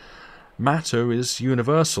desire. Matter is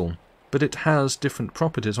universal, but it has different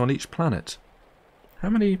properties on each planet. How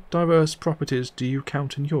many diverse properties do you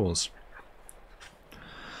count in yours?"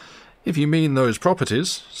 "If you mean those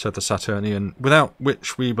properties," said the Saturnian, "without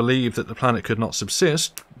which we believe that the planet could not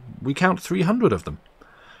subsist, we count 300 of them.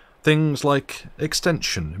 Things like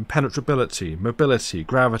extension, impenetrability, mobility,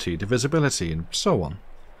 gravity, divisibility, and so on."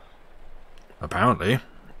 "Apparently,"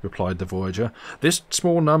 replied the voyager, "this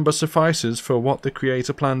small number suffices for what the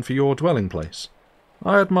Creator planned for your dwelling place."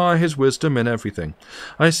 I admire his wisdom in everything.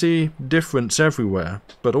 I see difference everywhere,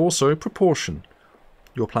 but also proportion.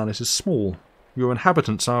 Your planet is small. Your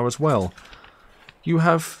inhabitants are as well. You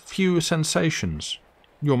have few sensations.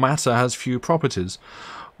 Your matter has few properties.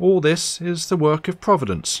 All this is the work of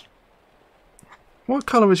Providence. What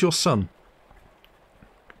colour is your sun?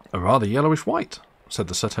 A rather yellowish-white, said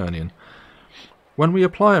the Saturnian. When we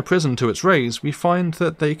apply a prism to its rays, we find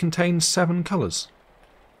that they contain 7 colours.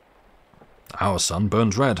 Our sun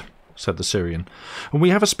burns red, said the Syrian, and we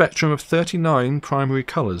have a spectrum of 39 primary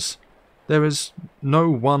colours. There is no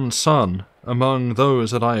one sun among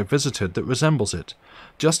those that I have visited that resembles it,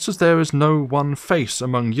 just as there is no one face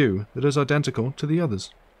among you that is identical to the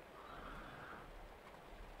others.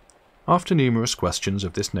 After numerous questions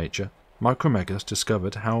of this nature, Micromégas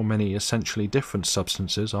discovered how many essentially different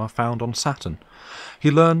substances are found on Saturn.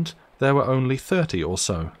 He learned there were only 30 or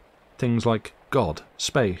so. Things like God,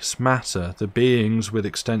 space, matter, the beings with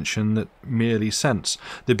extension that merely sense,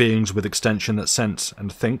 the beings with extension that sense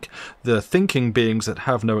and think, the thinking beings that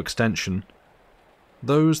have no extension,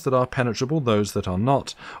 those that are penetrable, those that are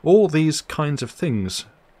not, all these kinds of things.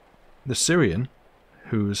 The Syrian,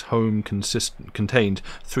 whose home contained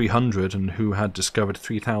 300 and who had discovered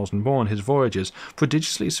 3,000 more on his voyages,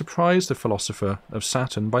 prodigiously surprised the philosopher of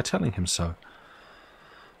Saturn by telling him so.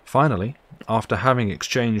 Finally, after having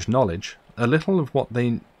exchanged knowledge, a little of what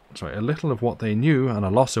they knew and a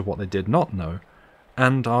lot of what they did not know,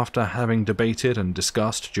 and after having debated and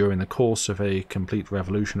discussed during the course of a complete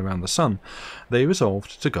revolution around the sun, they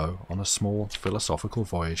resolved to go on a small philosophical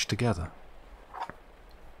voyage together.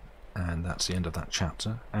 And that's the end of that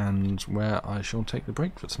chapter, and where I shall take the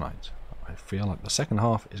break for tonight. I feel like the second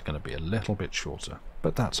half is going to be a little bit shorter,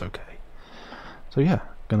 but that's okay. So yeah,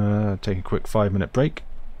 gonna take a quick 5-minute break.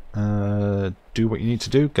 Do what you need to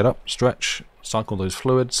do, get up, stretch, cycle those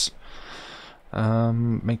fluids,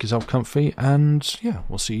 make yourself comfy, and yeah,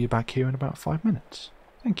 we'll see you back here in about 5 minutes.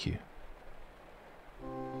 Thank you.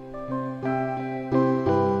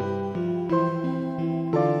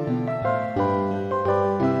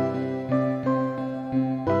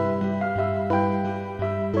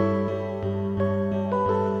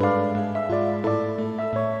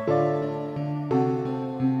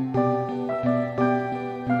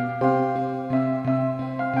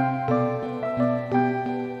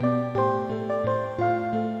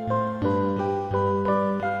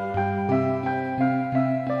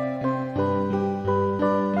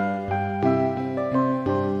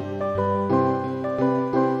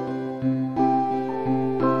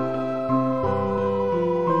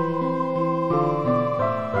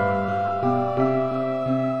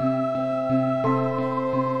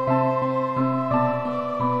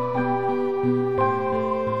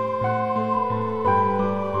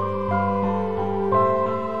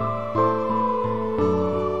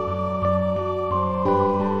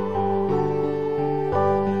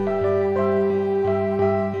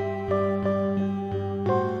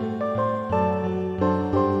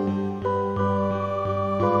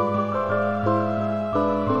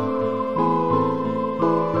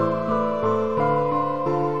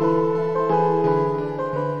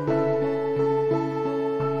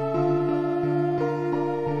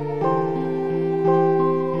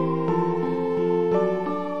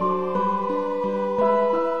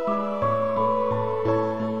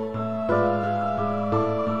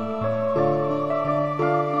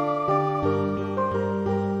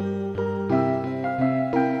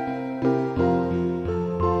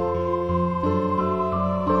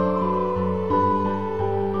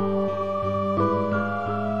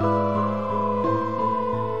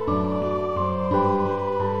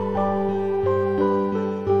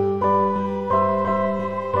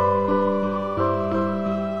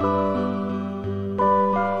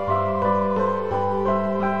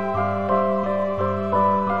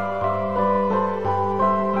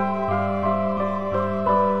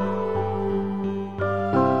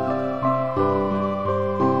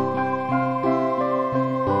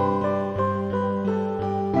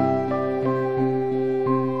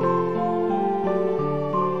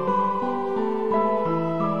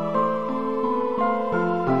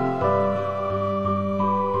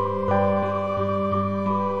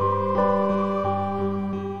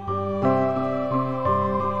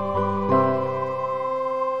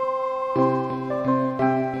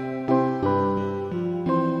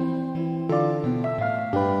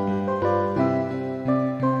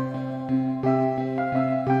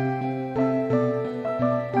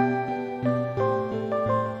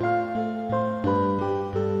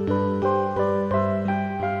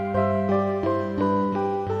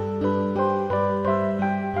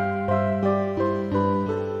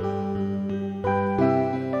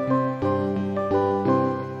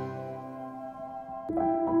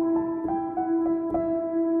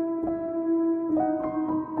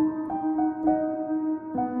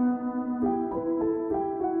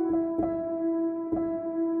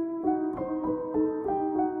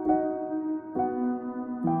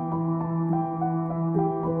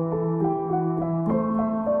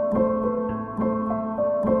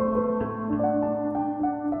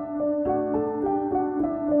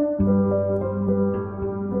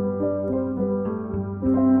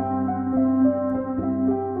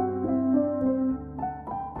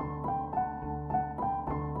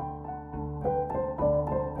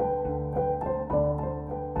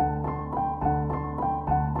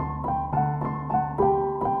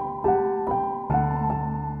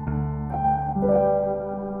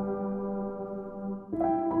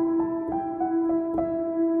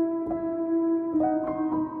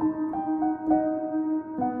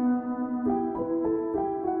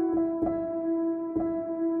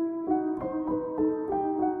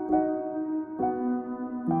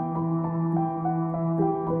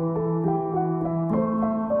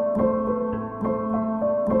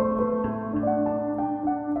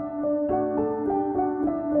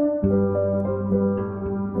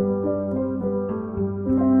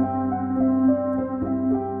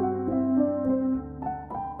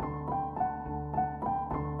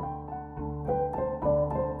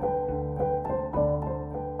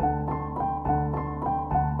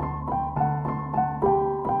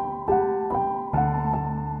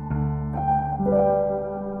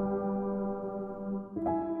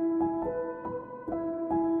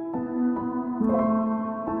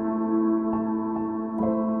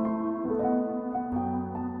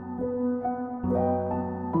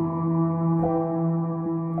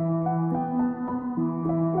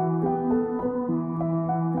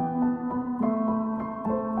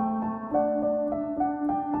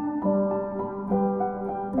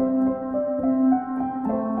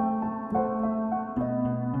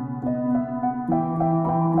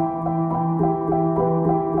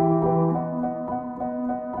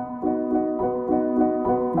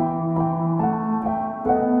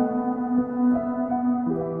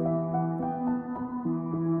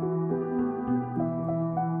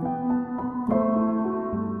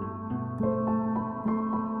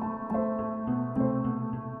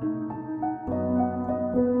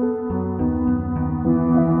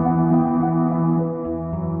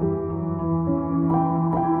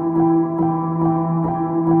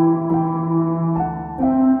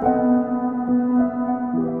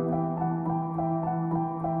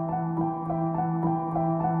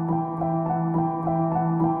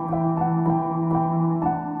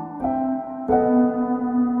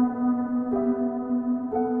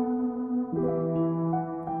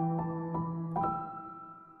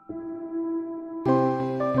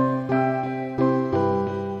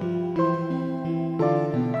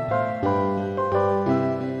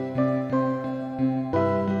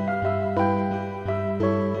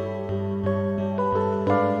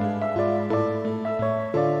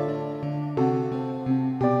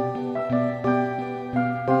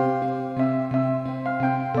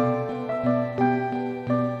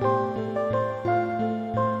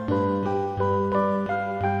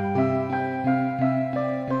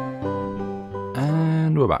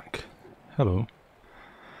 We're back. Hello.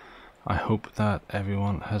 I hope that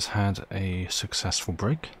everyone has had a successful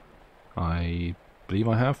break. I believe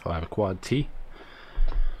I have. I've acquired tea,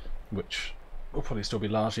 which will probably still be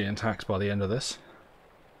largely intact by the end of this,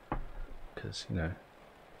 because, you know,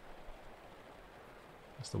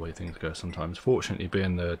 that's the way things go sometimes. Fortunately,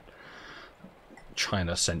 being the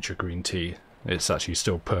China Sencha green tea, it's actually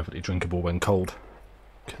still perfectly drinkable when cold,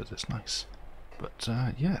 because it's nice. But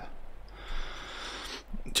yeah,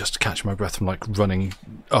 just to catch my breath from like running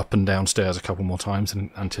up and downstairs a couple more times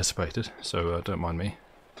than anticipated, so don't mind me.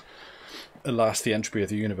 Alas, the entropy of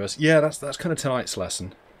the universe. Yeah, that's kind of tonight's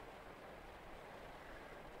lesson.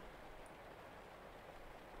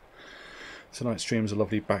 Tonight's stream is a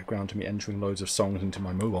lovely background to me entering loads of songs into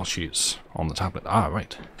my mobile sheets on the tablet. Ah,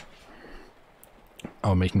 right.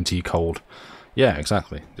 Oh, making tea cold. Yeah,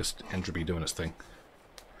 exactly. Just entropy doing its thing.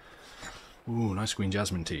 Ooh, nice green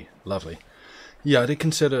jasmine tea. Lovely. Yeah, I did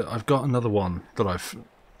consider. I've got another one that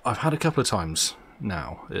I've had a couple of times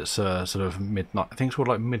now. It's sort of midnight. I think it's called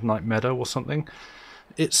like Midnight Meadow or something.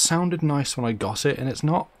 It sounded nice when I got it, and it's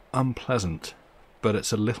not unpleasant, but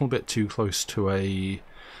it's a little bit too close to a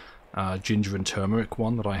ginger and turmeric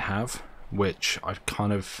one that I have, which I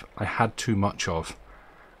had too much of,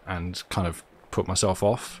 and kind of put myself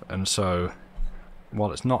off. And so,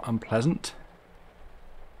 while it's not unpleasant,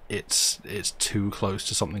 it's too close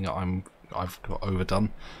to something that I've got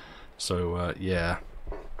overdone. So yeah,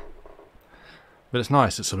 but it's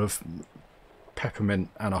nice. It's sort of peppermint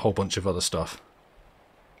and a whole bunch of other stuff,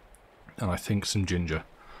 and I think some ginger.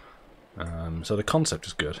 So the concept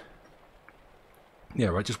is good. Yeah,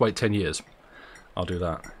 right. Just wait 10 years. I'll do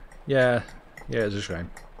that. Yeah, it's a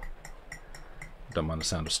shame. Don't mind the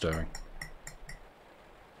sound of stirring.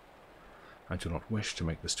 I do not wish to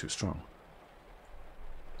make this too strong.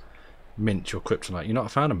 Mint, your kryptonite. You're not a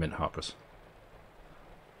fan of mint, Harpers?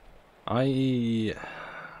 I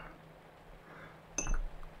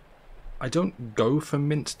don't go for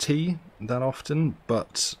mint tea that often,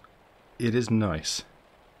 but it is nice.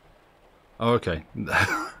 Oh, okay.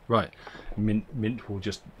 Right. Mint will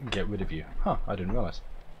just get rid of you. Huh, I didn't realise.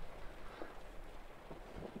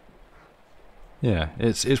 Yeah,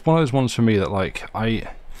 it's one of those ones for me that, like,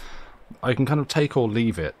 I can kind of take or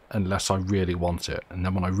leave it unless I really want it, and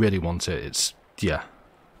then when I really want it, it's, yeah.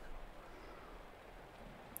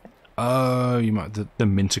 Oh, you might the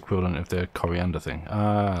mint equivalent of the coriander thing.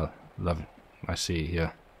 Love it. I see.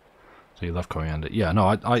 Yeah. So you love coriander. Yeah. No,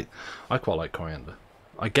 I quite like coriander.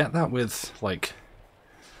 I get that with, like,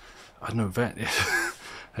 I don't know.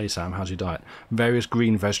 Hey Sam, how's your diet? Various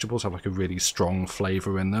green vegetables have like a really strong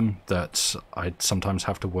flavour in them that I sometimes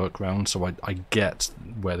have to work around, so I get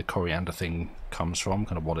where the coriander thing comes from,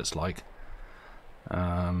 kind of what it's like.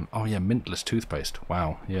 Oh yeah, mintless toothpaste.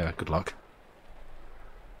 Wow, yeah, good luck.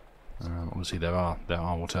 Obviously there are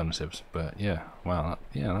alternatives, but yeah, wow,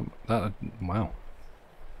 wow.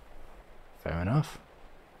 Fair enough.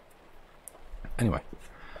 Anyway,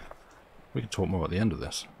 we can talk more at the end of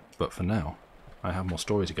this, but for now, I have more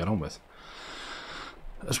story to get on with.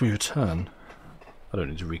 As we return, I don't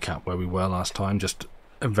need to recap where we were last time, just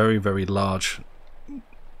a very, very large...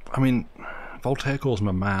 I mean, Voltaire calls him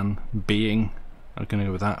a man, being. I'm going to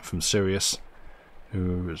go with that, from Sirius,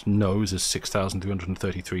 whose nose is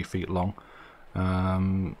 6,333 feet long.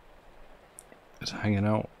 It's hanging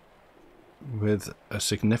out with a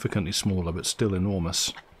significantly smaller but still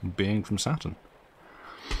enormous being from Saturn.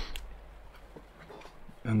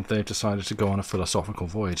 And they've decided to go on a philosophical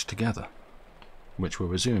voyage together, which we'll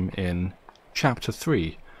resume in Chapter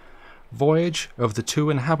 3, Voyage of the Two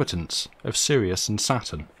Inhabitants of Sirius and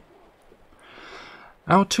Saturn.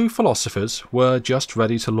 Our two philosophers were just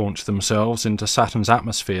ready to launch themselves into Saturn's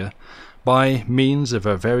atmosphere by means of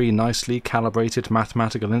a very nicely calibrated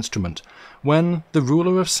mathematical instrument, when the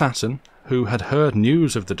ruler of Saturn, who had heard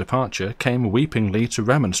news of the departure, came weepingly to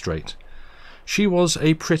remonstrate. She was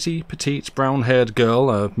a pretty, petite, brown-haired girl,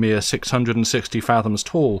 a mere 660 fathoms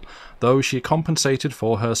tall, though she compensated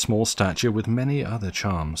for her small stature with many other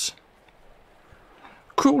charms.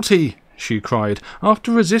 "Cruelty!" she cried.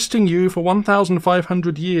 "After resisting you for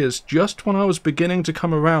 1,500 years, just when I was beginning to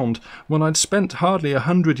come around, when I'd spent hardly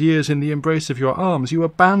 100 years in the embrace of your arms, you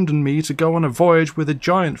abandoned me to go on a voyage with a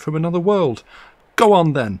giant from another world. Go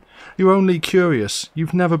on, then. You're only curious.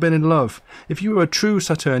 You've never been in love. If you were a true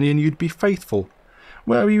Saturnian, you'd be faithful.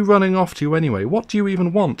 Where are you running off to, anyway? What do you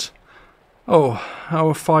even want? Oh,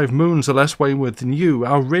 our 5 moons are less wayward than you,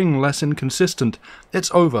 our ring less inconsistent.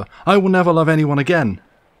 It's over. I will never love anyone again."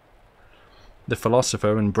 The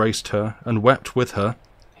philosopher embraced her and wept with her.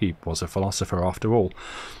 He was a philosopher after all.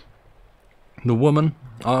 The woman,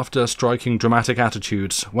 after striking dramatic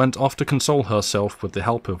attitudes, went off to console herself with the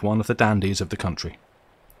help of one of the dandies of the country.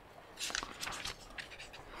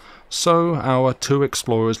 So our two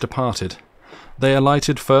explorers departed. They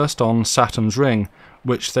alighted first on Saturn's ring,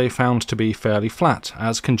 which they found to be fairly flat,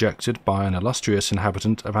 as conjectured by an illustrious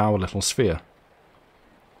inhabitant of our little sphere.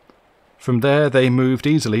 From there they moved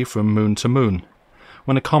easily from moon to moon.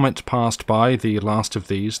 When a comet passed by the last of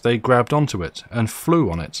these, they grabbed onto it and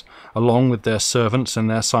flew on it, along with their servants and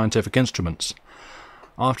their scientific instruments.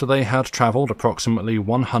 After they had travelled approximately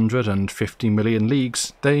 150 million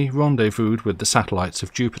leagues, they rendezvoused with the satellites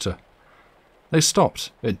of Jupiter. They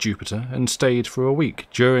stopped at Jupiter and stayed for a week,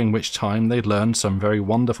 during which time they learned some very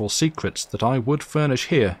wonderful secrets that I would furnish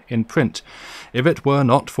here in print, if it were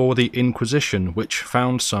not for the Inquisition, which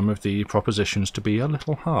found some of the propositions to be a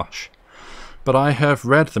little harsh. But I have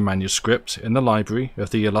read the manuscript in the library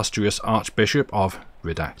of the illustrious Archbishop of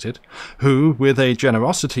Redacted, who, with a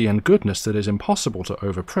generosity and goodness that is impossible to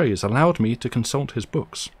overpraise, allowed me to consult his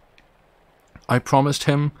books. I promised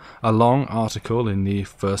him a long article in the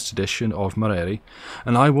first edition of Mareri,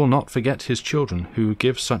 and I will not forget his children, who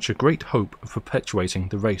give such a great hope of perpetuating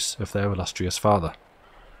the race of their illustrious father.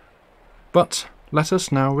 But let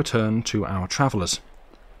us now return to our travellers.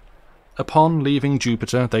 Upon leaving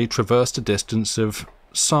Jupiter, they traversed a distance of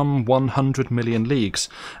some 100 million leagues,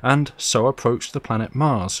 and so approached the planet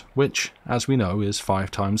Mars, which, as we know, is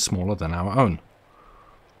 5 times smaller than our own.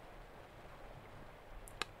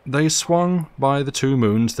 They swung by the 2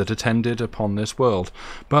 moons that attended upon this world,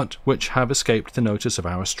 but which have escaped the notice of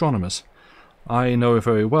our astronomers. I know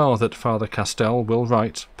very well that Father Castell will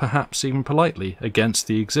write, perhaps even politely, against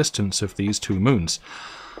the existence of these 2 moons.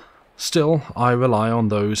 Still, I rely on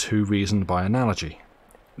those who reason by analogy.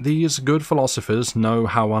 These good philosophers know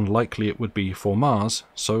how unlikely it would be for Mars,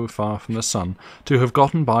 so far from the Sun, to have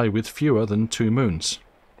gotten by with fewer than 2 moons.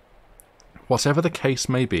 Whatever the case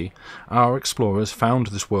may be, our explorers found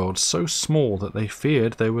this world so small that they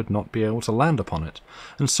feared they would not be able to land upon it,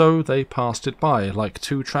 and so they passed it by like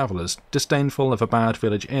 2 travellers, disdainful of a bad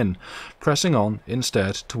village inn, pressing on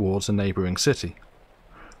instead towards a neighbouring city.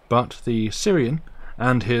 But the Syrian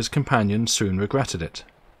and his companion soon regretted it.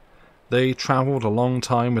 They travelled a long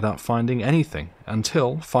time without finding anything,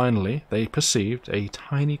 until, finally, they perceived a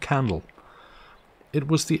tiny candle. It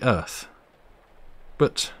was the Earth.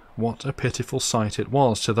 But what a pitiful sight it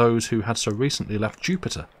was to those who had so recently left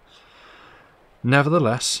Jupiter!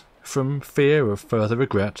 Nevertheless, from fear of further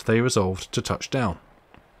regret, they resolved to touch down.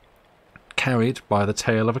 Carried by the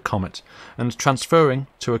tail of a comet, and transferring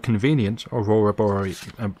to a convenient Aurora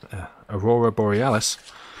Borealis,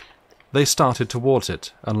 they started towards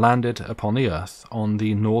it and landed upon the Earth on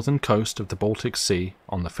the northern coast of the Baltic Sea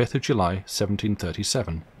on the 5th of July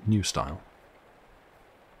 1737, New Style.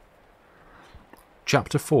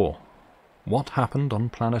 Chapter 4. What happened on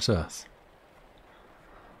planet Earth?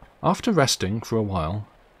 After resting for a while,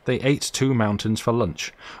 they ate 2 mountains for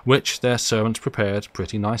lunch, which their servants prepared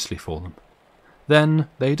pretty nicely for them. Then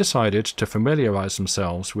they decided to familiarize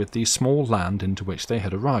themselves with the small land into which they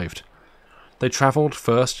had arrived. They travelled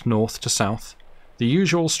first north to south. The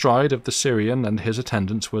usual stride of the Syrian and his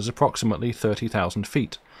attendants was approximately 30,000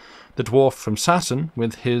 feet. The dwarf from Saturn,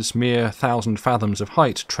 with his mere 1,000 fathoms of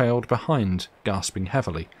height, trailed behind, gasping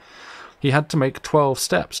heavily. He had to make 12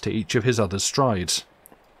 steps to each of his other's strides.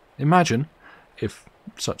 Imagine, if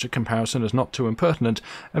such a comparison is not too impertinent,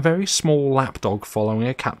 a very small lapdog following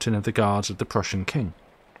a captain of the guards of the Prussian king.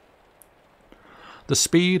 The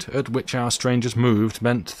speed at which our strangers moved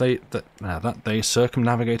meant that they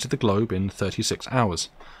circumnavigated the globe in 36 hours.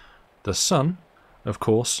 The sun, of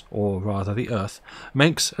course, or rather the Earth,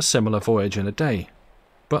 makes a similar voyage in a day.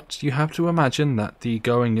 But you have to imagine that the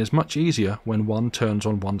going is much easier when one turns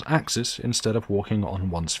on one's axis instead of walking on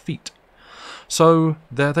one's feet. So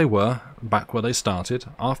there they were, back where they started,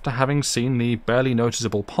 after having seen the barely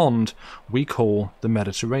noticeable pond we call the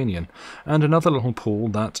Mediterranean, and another little pool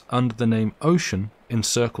that, under the name Ocean,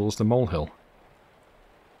 encircles the molehill.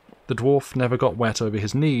 The dwarf never got wet over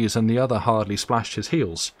his knees, and the other hardly splashed his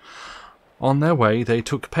heels. On their way they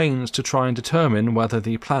took pains to try and determine whether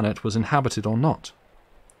the planet was inhabited or not.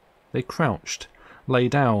 They crouched, lay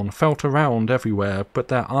down, felt around everywhere, but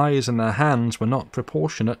their eyes and their hands were not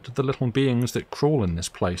proportionate to the little beings that crawl in this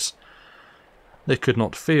place. They could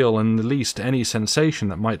not feel in the least any sensation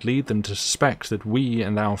that might lead them to suspect that we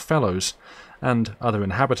and our fellows, and other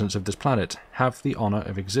inhabitants of this planet, have the honour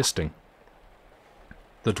of existing.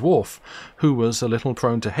 The dwarf, who was a little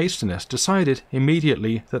prone to hastiness, decided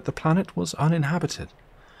immediately that the planet was uninhabited.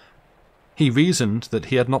 He reasoned that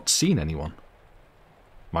he had not seen anyone.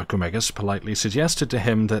 Micromégas politely suggested to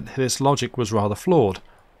him that this logic was rather flawed.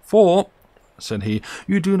 "For," said he,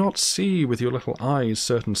 "you do not see with your little eyes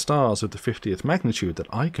certain stars of the 50th magnitude that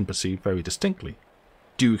I can perceive very distinctly.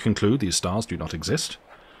 Do you conclude these stars do not exist?"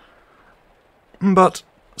 "But,"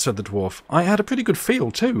 said the dwarf, "I had a pretty good feel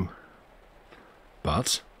too."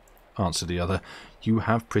 "But," answered the other, "you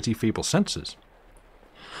have pretty feeble senses."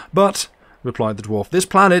 "But," replied the dwarf, "this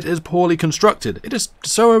planet is poorly constructed. It is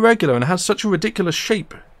so irregular and has such a ridiculous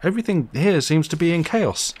shape. Everything here seems to be in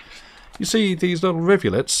chaos. You see these little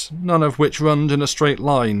rivulets, none of which run in a straight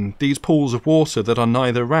line, these pools of water that are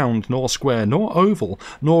neither round nor square nor oval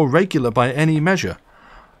nor regular by any measure.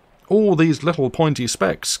 All these little pointy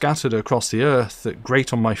specks scattered across the earth that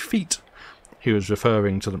grate on my feet." He was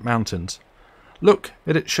referring to the mountains. "Look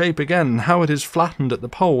at its shape again, how it is flattened at the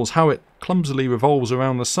poles, how it clumsily revolves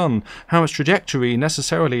around the sun, how its trajectory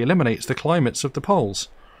necessarily eliminates the climates of the poles.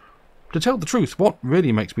 To tell the truth, what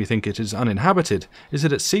really makes me think it is uninhabited is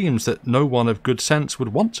that it seems that no one of good sense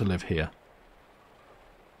would want to live here."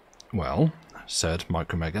 "Well," said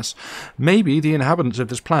Micromégas, "maybe the inhabitants of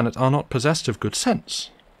this planet are not possessed of good sense.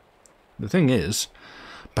 The thing is,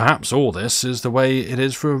 perhaps all this is the way it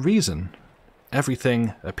is for a reason.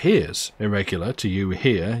 Everything appears irregular to you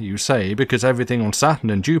here, you say, because everything on Saturn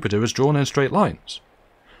and Jupiter is drawn in straight lines.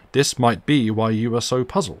 This might be why you are so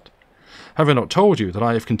puzzled. Have I not told you that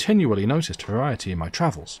I have continually noticed variety in my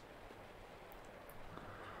travels?"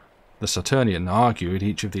 The Saturnian argued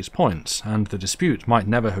each of these points, and the dispute might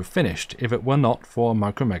never have finished if it were not for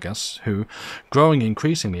Micromégas, who, growing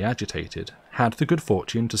increasingly agitated, had the good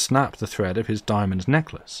fortune to snap the thread of his diamond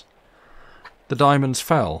necklace. The diamonds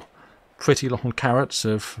fell, pretty little carats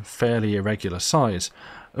of fairly irregular size,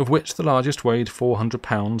 of which the largest weighed 400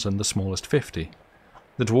 pounds and the smallest 50.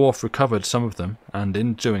 The dwarf recovered some of them, and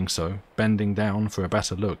in doing so, bending down for a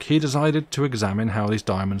better look, he decided to examine how these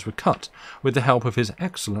diamonds were cut, with the help of his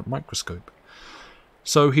excellent microscope.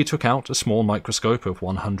 So he took out a small microscope of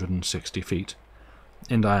 160 feet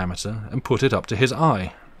in diameter and put it up to his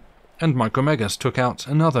eye, and Micromégas took out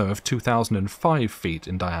another of 2005 feet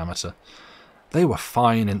in diameter. They were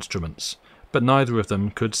fine instruments, but neither of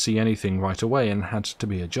them could see anything right away and had to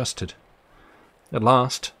be adjusted. At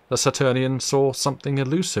last, the Saturnian saw something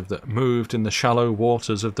elusive that moved in the shallow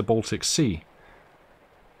waters of the Baltic Sea.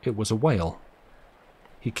 It was a whale.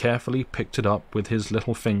 He carefully picked it up with his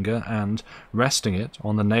little finger and, resting it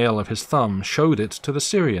on the nail of his thumb, showed it to the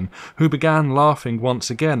Syrian, who began laughing once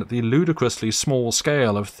again at the ludicrously small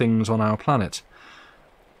scale of things on our planet.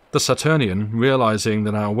 The Saturnian, realizing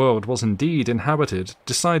that our world was indeed inhabited,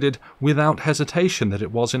 decided without hesitation that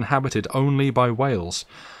it was inhabited only by whales,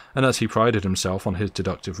 and as he prided himself on his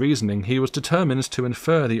deductive reasoning, he was determined to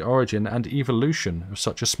infer the origin and evolution of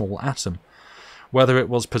such a small atom, whether it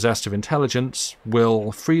was possessed of intelligence,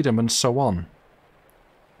 will, freedom, and so on.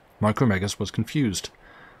 Micromégas was confused.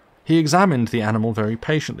 He examined the animal very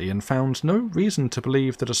patiently and found no reason to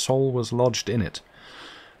believe that a soul was lodged in it.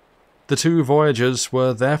 The two voyagers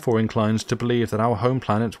were therefore inclined to believe that our home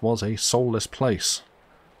planet was a soulless place.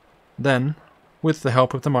 Then, with the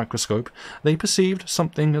help of the microscope, they perceived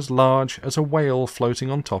something as large as a whale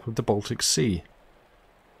floating on top of the Baltic Sea.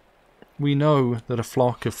 We know that a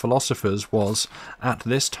flock of philosophers was, at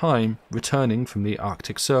this time, returning from the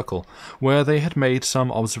Arctic Circle, where they had made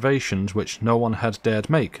some observations which no one had dared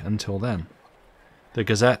make until then. The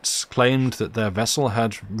gazettes claimed that their vessel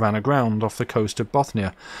had ran aground off the coast of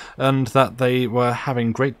Bothnia, and that they were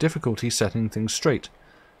having great difficulty setting things straight.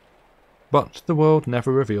 But the world never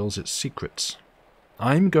reveals its secrets.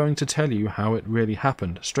 I'm going to tell you how it really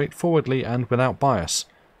happened, straightforwardly and without bias,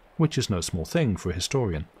 which is no small thing for a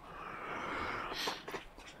historian.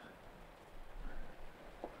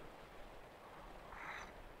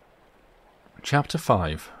 Chapter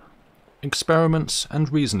 5. Experiments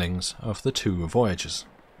and Reasonings of the Two Voyagers.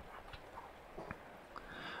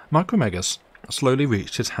 Micromégas slowly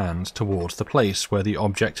reached his hand towards the place where the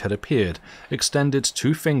object had appeared, extended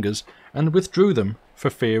 2 fingers, and withdrew them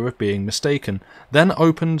for fear of being mistaken, then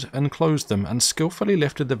opened and closed them, and skilfully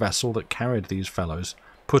lifted the vessel that carried these fellows,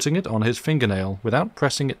 putting it on his fingernail without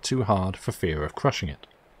pressing it too hard for fear of crushing it.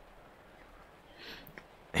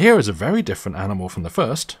 "Here is a very different animal from the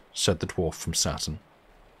first," said the dwarf from Saturn.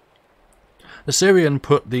 The Syrian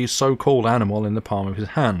put the so-called animal in the palm of his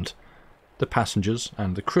hand. The passengers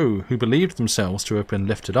and the crew, who believed themselves to have been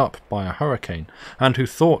lifted up by a hurricane, and who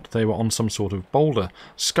thought they were on some sort of boulder,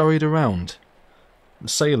 scurried around. The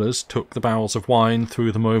sailors took the barrels of wine,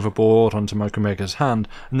 threw them overboard onto Micromégas' hand,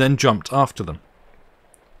 and then jumped after them.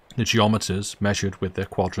 The geometers measured with their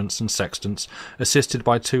quadrants and sextants, assisted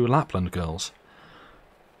by 2 Lapland girls.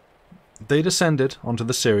 They descended onto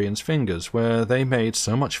the Syrian's fingers, where they made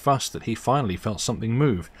so much fuss that he finally felt something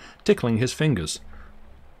move, tickling his fingers.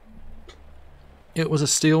 It was a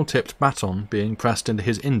steel-tipped baton being pressed into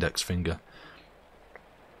his index finger.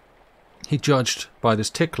 He judged by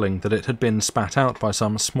this tickling that it had been spat out by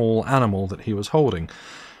some small animal that he was holding.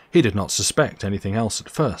 He did not suspect anything else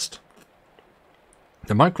at first.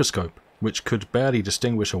 The microscope, which could barely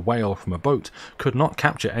distinguish a whale from a boat, could not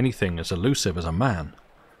capture anything as elusive as a man.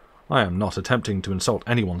 I am not attempting to insult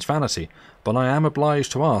anyone's vanity, but I am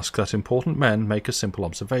obliged to ask that important men make a simple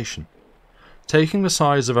observation. Taking the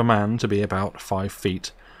size of a man to be about 5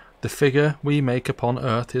 feet, the figure we make upon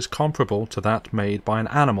Earth is comparable to that made by an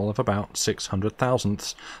animal of about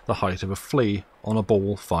 600,000ths the height of a flea on a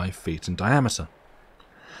ball 5 feet in diameter.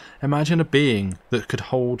 Imagine a being that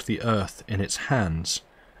could hold the Earth in its hands,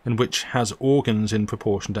 and which has organs in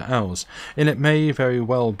proportion to ours, and it may very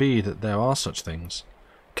well be that there are such things.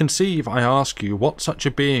 Conceive, I ask you, what such a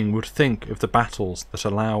being would think of the battles that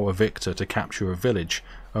allow a victor to capture a village,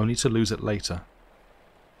 only to lose it later.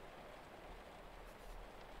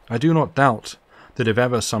 I do not doubt that if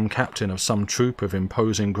ever some captain of some troop of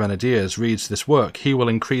imposing grenadiers reads this work, he will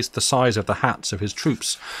increase the size of the hats of his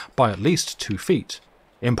troops by at least 2 feet.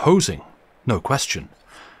 Imposing, no question.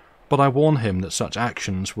 But I warn him that such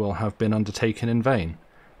actions will have been undertaken in vain,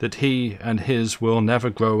 that he and his will never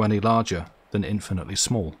grow any larger than infinitely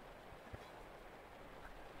small.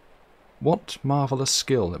 What marvellous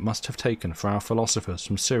skill it must have taken for our philosophers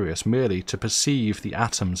from Sirius merely to perceive the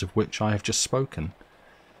atoms of which I have just spoken.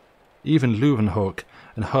 Even Leeuwenhoek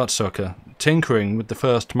and Hertzöcker, tinkering with the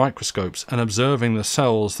first microscopes and observing the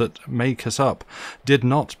cells that make us up, did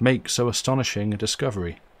not make so astonishing a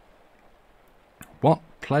discovery. What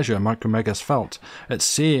pleasure Micromégas felt at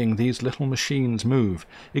seeing these little machines move,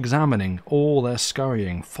 examining all their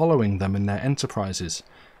scurrying, following them in their enterprises.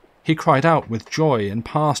 He cried out with joy and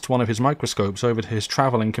passed one of his microscopes over to his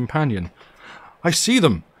travelling companion. "I see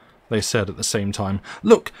them," they said at the same time.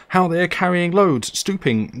 "Look how they are carrying loads,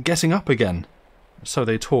 stooping, getting up again." So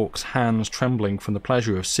they talked, hands trembling from the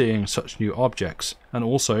pleasure of seeing such new objects, and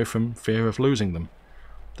also from fear of losing them.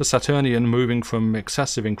 The Saturnian, moving from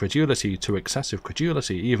excessive incredulity to excessive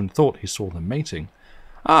credulity, even thought he saw them mating.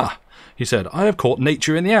 "Ah," he said, "I have caught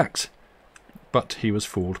nature in the act." But he was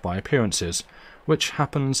fooled by appearances, which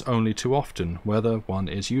happens only too often, whether one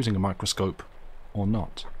is using a microscope or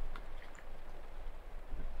not.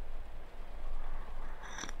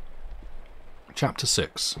 Chapter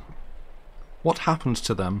 6. What happened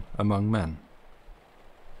to them among men?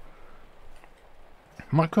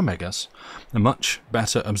 Micromégas, a much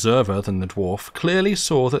better observer than the dwarf, clearly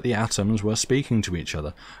saw that the atoms were speaking to each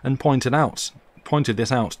other, and pointed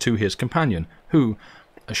this out to his companion, who,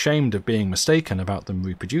 ashamed of being mistaken about them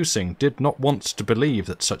reproducing, did not want to believe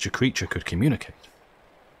that such a creature could communicate.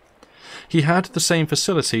 He had the same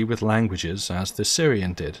facility with languages as the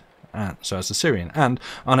Syrian did, and,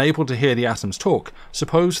 unable to hear the atoms talk,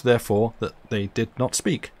 supposed therefore that they did not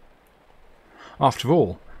speak. After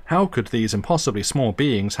all, how could these impossibly small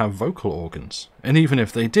beings have vocal organs? And even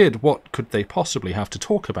if they did, what could they possibly have to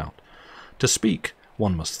talk about? To speak,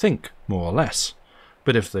 one must think, more or less.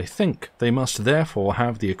 But if they think, they must therefore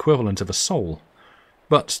have the equivalent of a soul.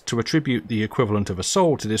 But to attribute the equivalent of a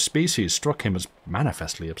soul to this species struck him as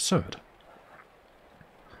manifestly absurd.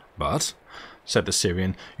 "But," said the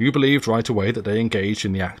Syrian, "you believed right away that they engaged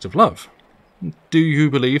in the act of love. Do you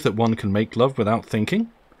believe that one can make love without thinking?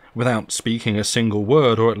 Without speaking a single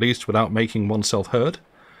word, or at least without making oneself heard?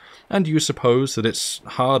 And you suppose that it's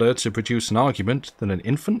harder to produce an argument than an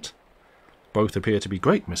infant? Both appear to be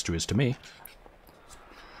great mysteries to me."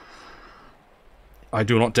 "I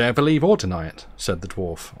do not dare believe or deny it," said the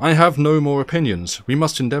dwarf. "I have no more opinions. We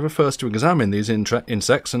must endeavour first to examine these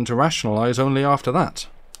insects and to rationalise only after that."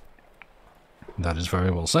 "That is very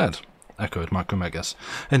well said," echoed Micromégas,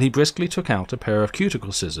 and he briskly took out a pair of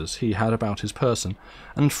cuticle scissors he had about his person,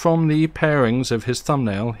 and from the parings of his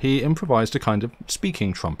thumbnail he improvised a kind of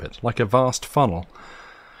speaking trumpet, like a vast funnel.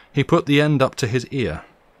 He put the end up to his ear.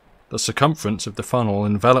 The circumference of the funnel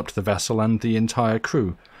enveloped the vessel and the entire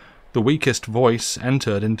crew. The weakest voice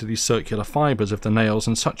entered into the circular fibres of the nails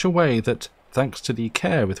in such a way that, thanks to the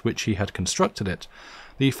care with which he had constructed it,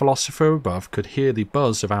 the philosopher above could hear the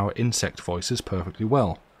buzz of our insect voices perfectly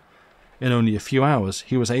well. In only a few hours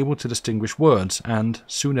he was able to distinguish words and,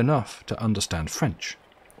 soon enough, to understand French.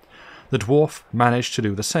 The dwarf managed to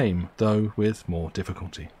do the same, though with more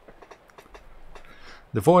difficulty.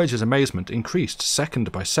 The voyagers' amazement increased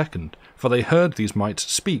second by second, for they heard these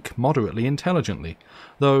mites speak moderately intelligently,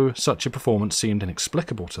 though such a performance seemed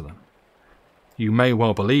inexplicable to them. You may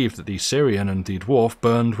well believe that the Syrian and the dwarf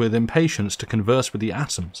burned with impatience to converse with the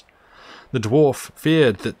atoms. The dwarf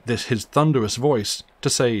feared that his thunderous voice, to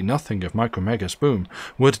say nothing of Micromégas' boom,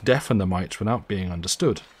 would deafen the mites without being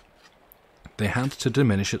understood. They had to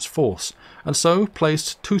diminish its force, and so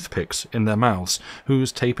placed toothpicks in their mouths,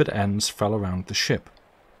 whose tapered ends fell around the ship.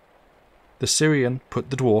 The Syrian put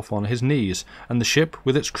the dwarf on his knees, and the ship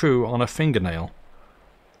with its crew on a fingernail.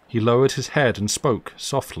 He lowered his head and spoke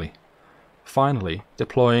softly. Finally,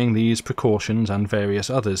 deploying these precautions and various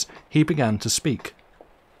others, he began to speak.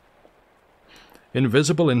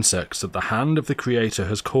 "Invisible insects that the hand of the Creator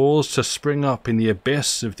has caused to spring up in the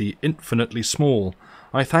abyss of the infinitely small,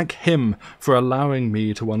 I thank Him for allowing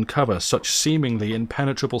me to uncover such seemingly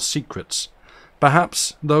impenetrable secrets.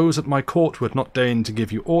 Perhaps those at my court would not deign to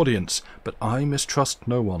give you audience, but I mistrust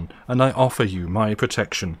no one, and I offer you my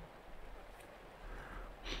protection."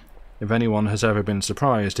 If anyone has ever been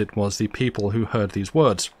surprised, it was the people who heard these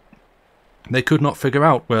words. They could not figure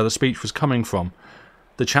out where the speech was coming from.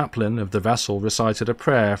 The chaplain of the vessel recited a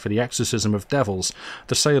prayer for the exorcism of devils,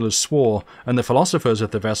 the sailors swore, and the philosophers of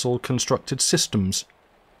the vessel constructed systems.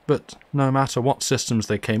 But no matter what systems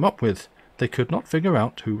they came up with, they could not figure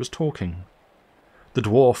out who was talking. The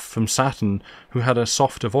dwarf from Saturn, who had a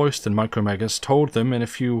softer voice than Micromégas, told them in a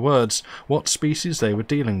few words what species they were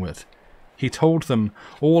dealing with. He told them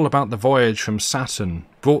all about the voyage from Saturn,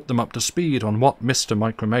 brought them up to speed on what Mr.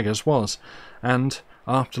 Micromégas was, and,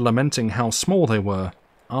 after lamenting how small they were,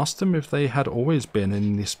 asked them if they had always been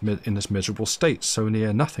in this miserable state so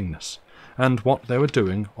near nothingness, and what they were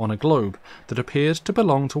doing on a globe that appeared to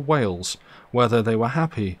belong to whales, whether they were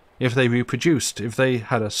happy, if they reproduced, if they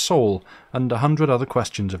had a soul, and 100 other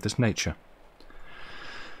questions of this nature.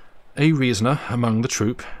 A reasoner among the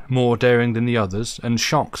troop, more daring than the others, and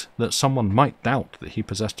shocked that someone might doubt that he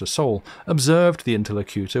possessed a soul, observed the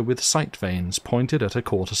interlocutor with sight vanes pointed at a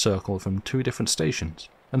quarter circle from 2 different stations,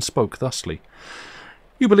 and spoke thusly.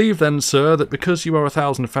 "You believe then, sir, that because you are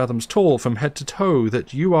 1,000 fathoms tall from head to toe,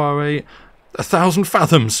 that you are a—" "1,000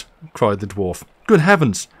 fathoms!" cried the dwarf. "Good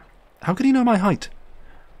heavens! How could he know my height?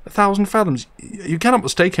 1,000 fathoms! You cannot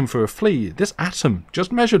mistake him for a flea. This atom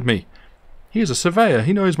just measured me. He is a surveyor.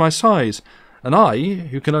 He knows my size. And I,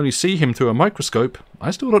 who can only see him through a microscope,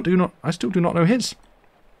 I still do not know his."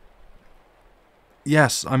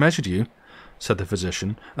 "Yes, I measured you," said the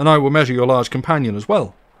physician, "and I will measure your large companion as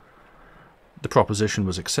well." The proposition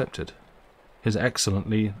was accepted. His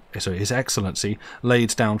Excellency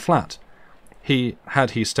laid down flat.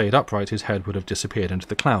 Had he stayed upright, his head would have disappeared into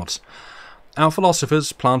the clouds. Our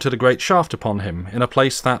philosophers planted a great shaft upon him, in a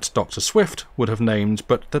place that Dr. Swift would have named,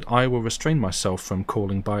 but that I will restrain myself from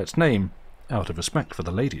calling by its name, out of respect for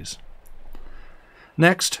the ladies.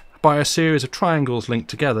 Next, by a series of triangles linked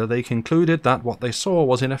together, they concluded that what they saw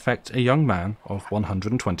was in effect a young man of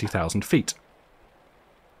 120,000 feet.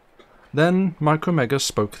 Then Micromégas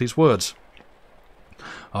spoke these words.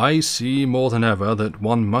 "I see more than ever that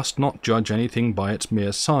one must not judge anything by its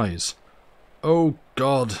mere size. Oh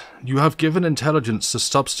God, you have given intelligence a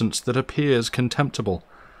substance that appears contemptible.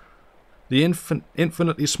 The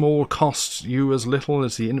infinitely small costs you as little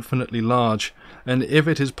as the infinitely large, and if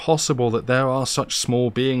it is possible that there are such small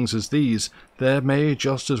beings as these, there may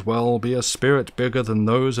just as well be a spirit bigger than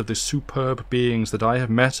those of the superb beings that I have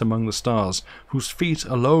met among the stars, whose feet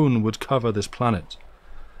alone would cover this planet.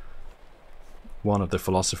 One of the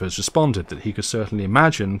philosophers responded that he could certainly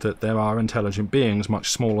imagine that there are intelligent beings much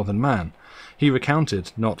smaller than man. He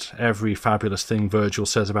recounted not every fabulous thing Virgil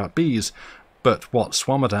says about bees, but what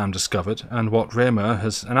Swammerdam discovered and what Reaumur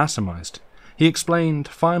has anatomized. He explained,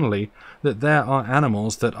 finally, that there are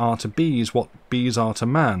animals that are to bees what bees are to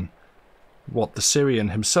man, what the Syrian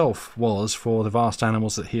himself was for the vast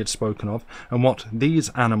animals that he had spoken of, and what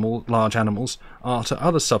these large animals are to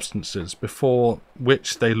other substances before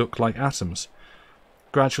which they look like atoms.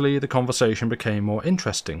 Gradually the conversation became more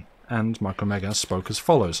interesting, and Micromégas spoke as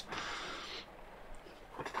follows.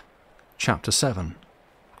 Chapter 7.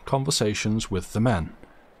 Conversations with the Men.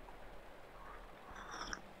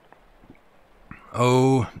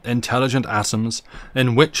 O intelligent atoms,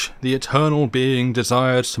 in which the eternal being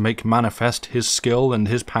desired to make manifest his skill and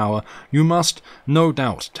his power, you must, no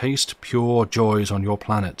doubt, taste pure joys on your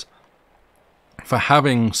planet. For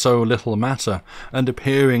having so little matter, and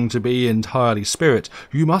appearing to be entirely spirit,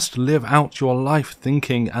 you must live out your life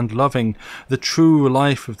thinking and loving, the true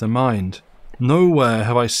life of the mind. Nowhere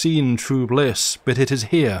have I seen true bliss, but it is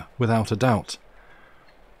here, without a doubt.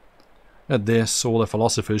 At this all the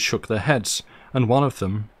philosophers shook their heads, and one of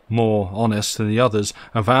them, more honest than the others,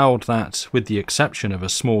 avowed that, with the exception of a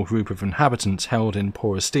small group of inhabitants held in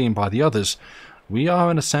poor esteem by the others, we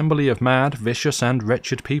are an assembly of mad, vicious, and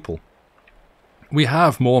wretched people. We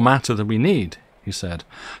have more matter than we need, he said,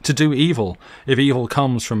 to do evil, if evil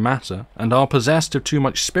comes from matter, and are possessed of too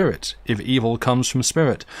much spirit, if evil comes from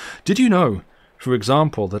spirit. Did you know, for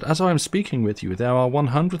example, that as I am speaking with you, there are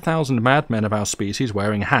 100,000 madmen of our species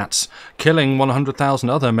wearing hats, killing 100,000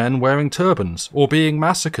 other men wearing turbans, or being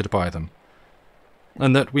massacred by them,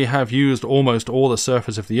 and that we have used almost all the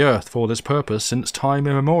surface of the earth for this purpose since time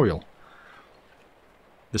immemorial?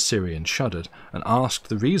 The Syrian shuddered, and asked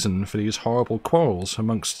the reason for these horrible quarrels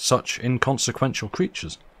amongst such inconsequential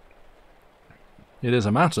creatures. It is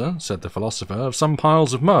a matter, said the philosopher, of some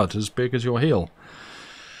piles of mud as big as your heel.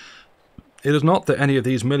 It is not that any of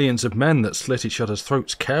these millions of men that slit each other's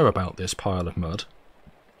throats care about this pile of mud.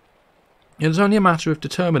 It is only a matter of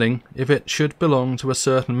determining if it should belong to a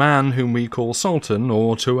certain man whom we call Sultan,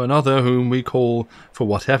 or to another whom we call, for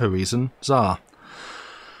whatever reason, Tsar.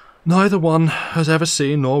 Neither one has ever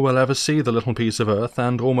seen nor will ever see the little piece of earth,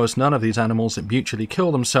 and almost none of these animals that mutually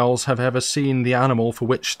kill themselves have ever seen the animal for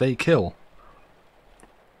which they kill.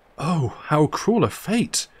 Oh, how cruel a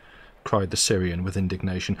fate! Cried the Syrian with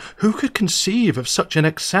indignation. Who could conceive of such an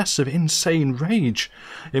excess of insane rage?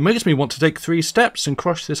 It makes me want to take 3 steps and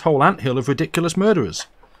crush this whole anthill of ridiculous murderers.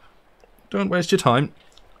 Don't waste your time,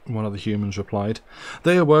 one of the humans replied.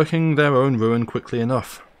 They are working their own ruin quickly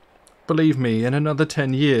enough. Believe me, in another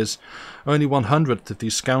 10 years, only 1/100th of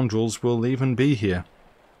these scoundrels will even be here.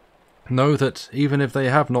 Know that, even if they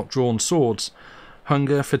have not drawn swords,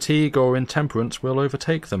 hunger, fatigue, or intemperance will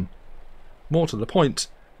overtake them. More to the point,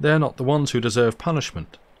 they're not the ones who deserve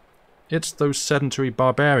punishment. It's those sedentary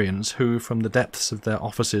barbarians who, from the depths of their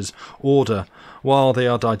offices, order, while they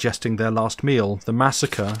are digesting their last meal, the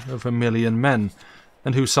massacre of 1,000,000 men,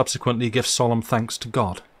 and who subsequently give solemn thanks to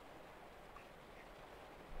God.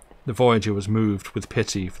 The Voyager was moved with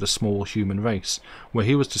pity for the small human race, where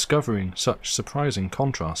he was discovering such surprising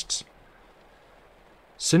contrasts.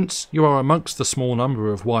 Since you are amongst the small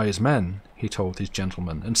number of wise men, he told his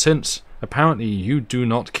gentleman, and since, apparently, you do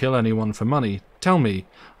not kill anyone for money, tell me,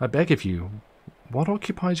 I beg of you, what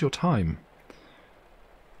occupies your time?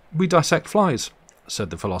 We dissect flies,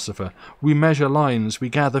 said the philosopher. We measure lines, we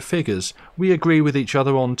gather figures, we agree with each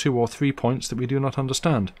other on 2 or 3 points that we do not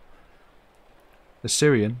understand. The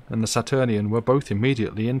Syrian and the Saturnian were both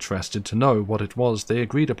immediately interested to know what it was they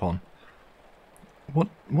agreed upon.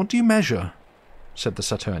 What do you measure? Said the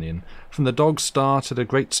Saturnian. From the dog star to the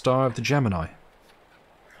great star of the Gemini.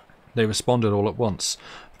 They responded all at once.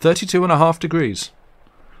 32.5 degrees.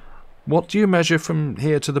 What do you measure from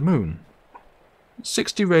here to the moon?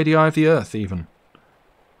 60 radii of the earth, even.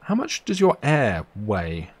 How much does your air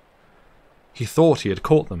weigh? He thought he had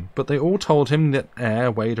caught them, but they all told him that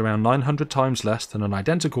air weighed around 900 times less than an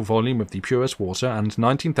identical volume of the purest water and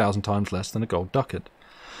 19,000 times less than a gold ducat.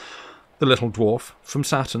 The little dwarf from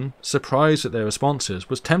Saturn, surprised at their responses,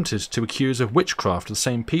 was tempted to accuse of witchcraft the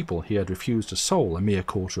same people he had refused a soul a mere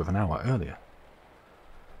quarter of an hour earlier.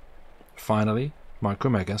 Finally,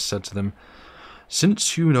 Micromégas said to them,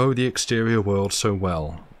 Since you know the exterior world so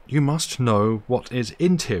well, you must know what is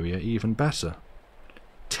interior even better.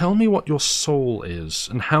 Tell me what your soul is,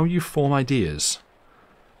 and how you form ideas."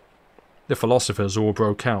 The philosophers all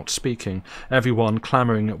broke out, speaking, everyone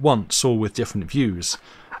clamouring at once, all with different views.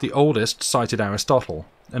 The oldest cited Aristotle,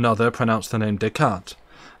 another pronounced the name Descartes,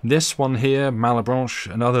 this one here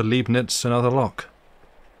Malebranche, another Leibniz, another Locke.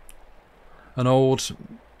 An old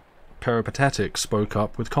peripatetic spoke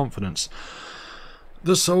up with confidence.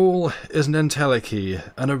 "The soul is an entelechy,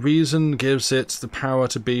 and a reason gives it the power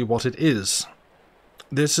to be what it is.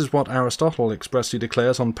 This is what Aristotle expressly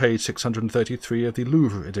declares on page 633 of the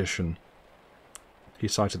Louvre edition." He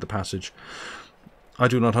cited the passage. "I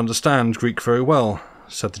do not understand Greek very well,"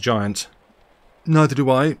 said the giant. "Neither do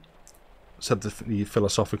I," said the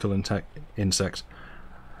philosophical insect.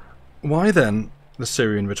 "Why then," the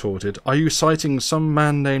Syrian retorted, "are you citing some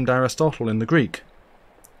man named Aristotle in the Greek?"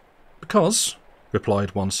 "Because,"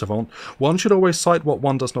 replied one savant, "one should always cite what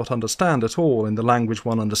one does not understand at all in the language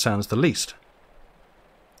one understands the least."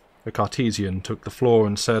 The Cartesian took the floor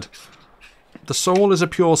and said, "The soul is a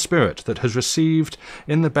pure spirit that has received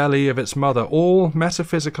in the belly of its mother all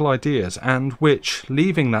metaphysical ideas, and which,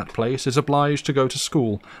 leaving that place, is obliged to go to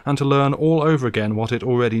school, and to learn all over again what it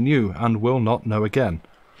already knew, and will not know again."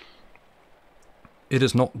 "It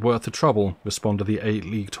is not worth the trouble," responded the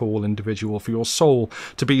 8-league-tall individual, "for your soul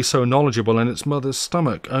to be so knowledgeable in its mother's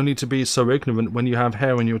stomach, only to be so ignorant when you have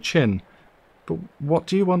hair on your chin. But what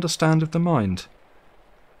do you understand of the mind?"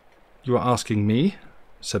 "You are asking me?"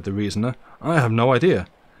 said the reasoner. "I have no idea.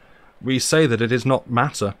 We say that it is not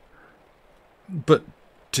matter." "But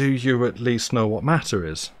do you at least know what matter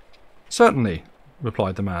is?" "Certainly,"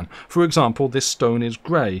 replied the man. "For example, this stone is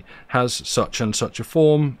grey, has such and such a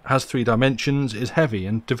form, has 3 dimensions, is heavy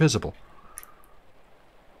and divisible."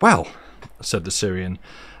 "Well," said the Syrian,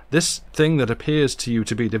 "this thing that appears to you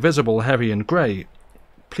to be divisible, heavy and grey,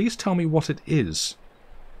 please tell me what it is.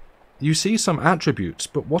 You see some attributes,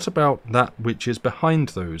 but what about that which is behind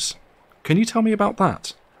those? Can you tell me about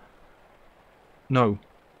that?" "No,"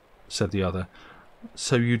 said the other.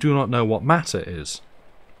 "So you do not know what matter is?"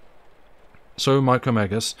 So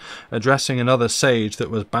Micromégas, addressing another sage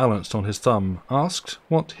that was balanced on his thumb, asked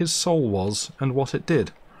what his soul was and what it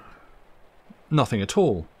did. "Nothing at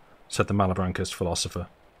all," said the Malabrankist philosopher.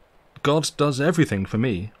 "God does everything for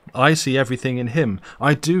me. I see everything in him.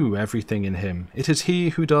 I do everything in him. It is he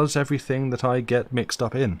who does everything that I get mixed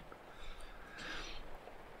up in."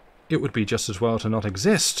 "It would be just as well to not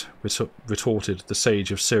exist," retorted the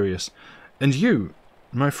sage of Sirius. "And you,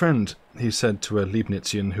 my friend," he said to a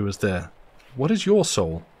Leibnizian who was there, "what is your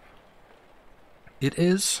soul?" "It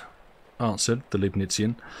is," answered the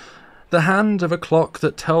Leibnizian, "the hand of a clock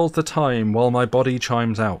that tells the time while my body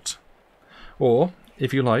chimes out. Or,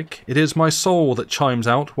 if you like, it is my soul that chimes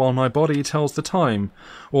out while my body tells the time,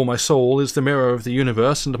 or my soul is the mirror of the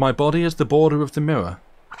universe and my body is the border of the mirror.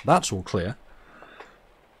 That's all clear."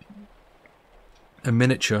 A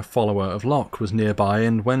miniature follower of Locke was nearby,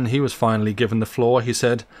 and when he was finally given the floor, he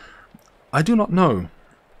said, "I do not know,"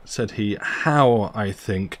 said he, "how I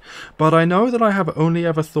think, but I know that I have only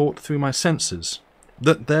ever thought through my senses.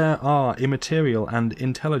 That there are immaterial and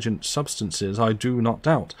intelligent substances I do not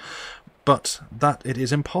doubt, but that it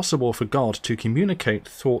is impossible for God to communicate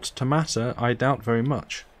thought to matter I doubt very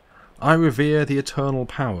much. I revere the eternal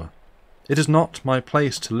power. It is not my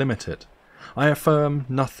place to limit it. I affirm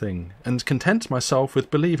nothing, and content myself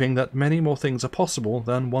with believing that many more things are possible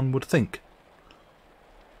than one would think."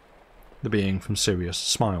 The being from Sirius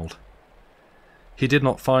smiled. He did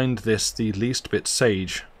not find this the least bit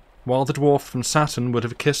sage, while the dwarf from Saturn would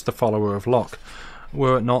have kissed the follower of Locke,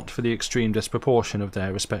 were it not for the extreme disproportion of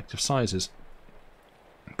their respective sizes.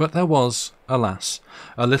 But there was, alas,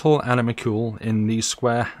 a little animalcule in a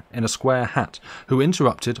square hat, who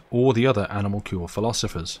interrupted all the other animalcule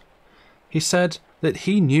philosophers. He said that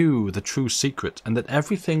he knew the true secret, and that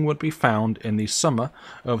everything would be found in the Summa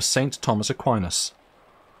of St. Thomas Aquinas.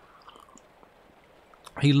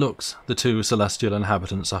 He looked the 2 celestial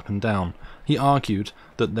inhabitants up and down. He argued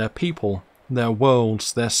that their people, their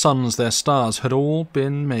worlds, their suns, their stars had all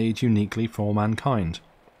been made uniquely for mankind.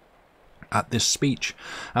 At this speech,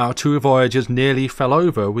 our 2 voyagers nearly fell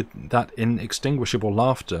over with that inextinguishable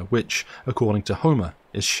laughter which, according to Homer,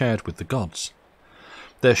 is shared with the gods.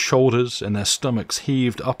 Their shoulders and their stomachs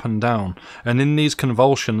heaved up and down, and in these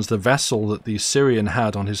convulsions the vessel that the Syrian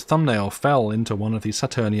had on his thumbnail fell into one of the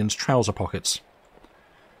Saturnian's trouser pockets.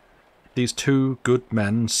 These 2 good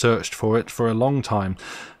men searched for it for a long time,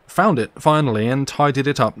 found it finally, and tidied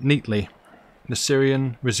it up neatly. The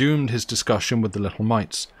Syrian resumed his discussion with the little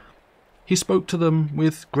mites. He spoke to them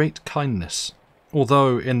with great kindness.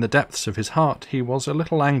 although in the depths of his heart he was a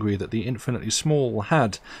little angry that the infinitely small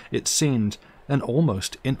had, it seemed, an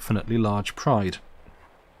almost infinitely large pride.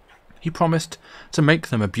 He promised to make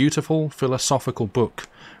them a beautiful philosophical book,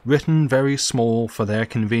 written very small for their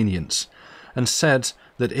convenience, and said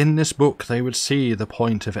that in this book they would see the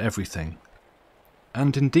point of everything.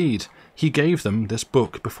 And indeed, he gave them this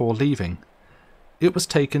book before leaving. It was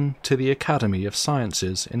taken to the Academy of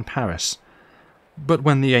Sciences in Paris, but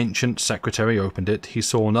when the ancient secretary opened it, he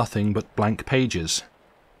saw nothing but blank pages.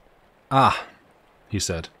 "Ah," he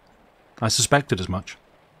said, "I suspected as much."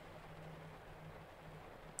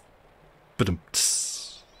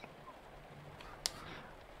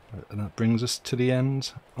 And that brings us to the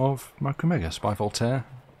end of Micromégas by Voltaire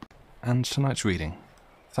and tonight's reading.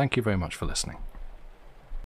 Thank you very much for listening.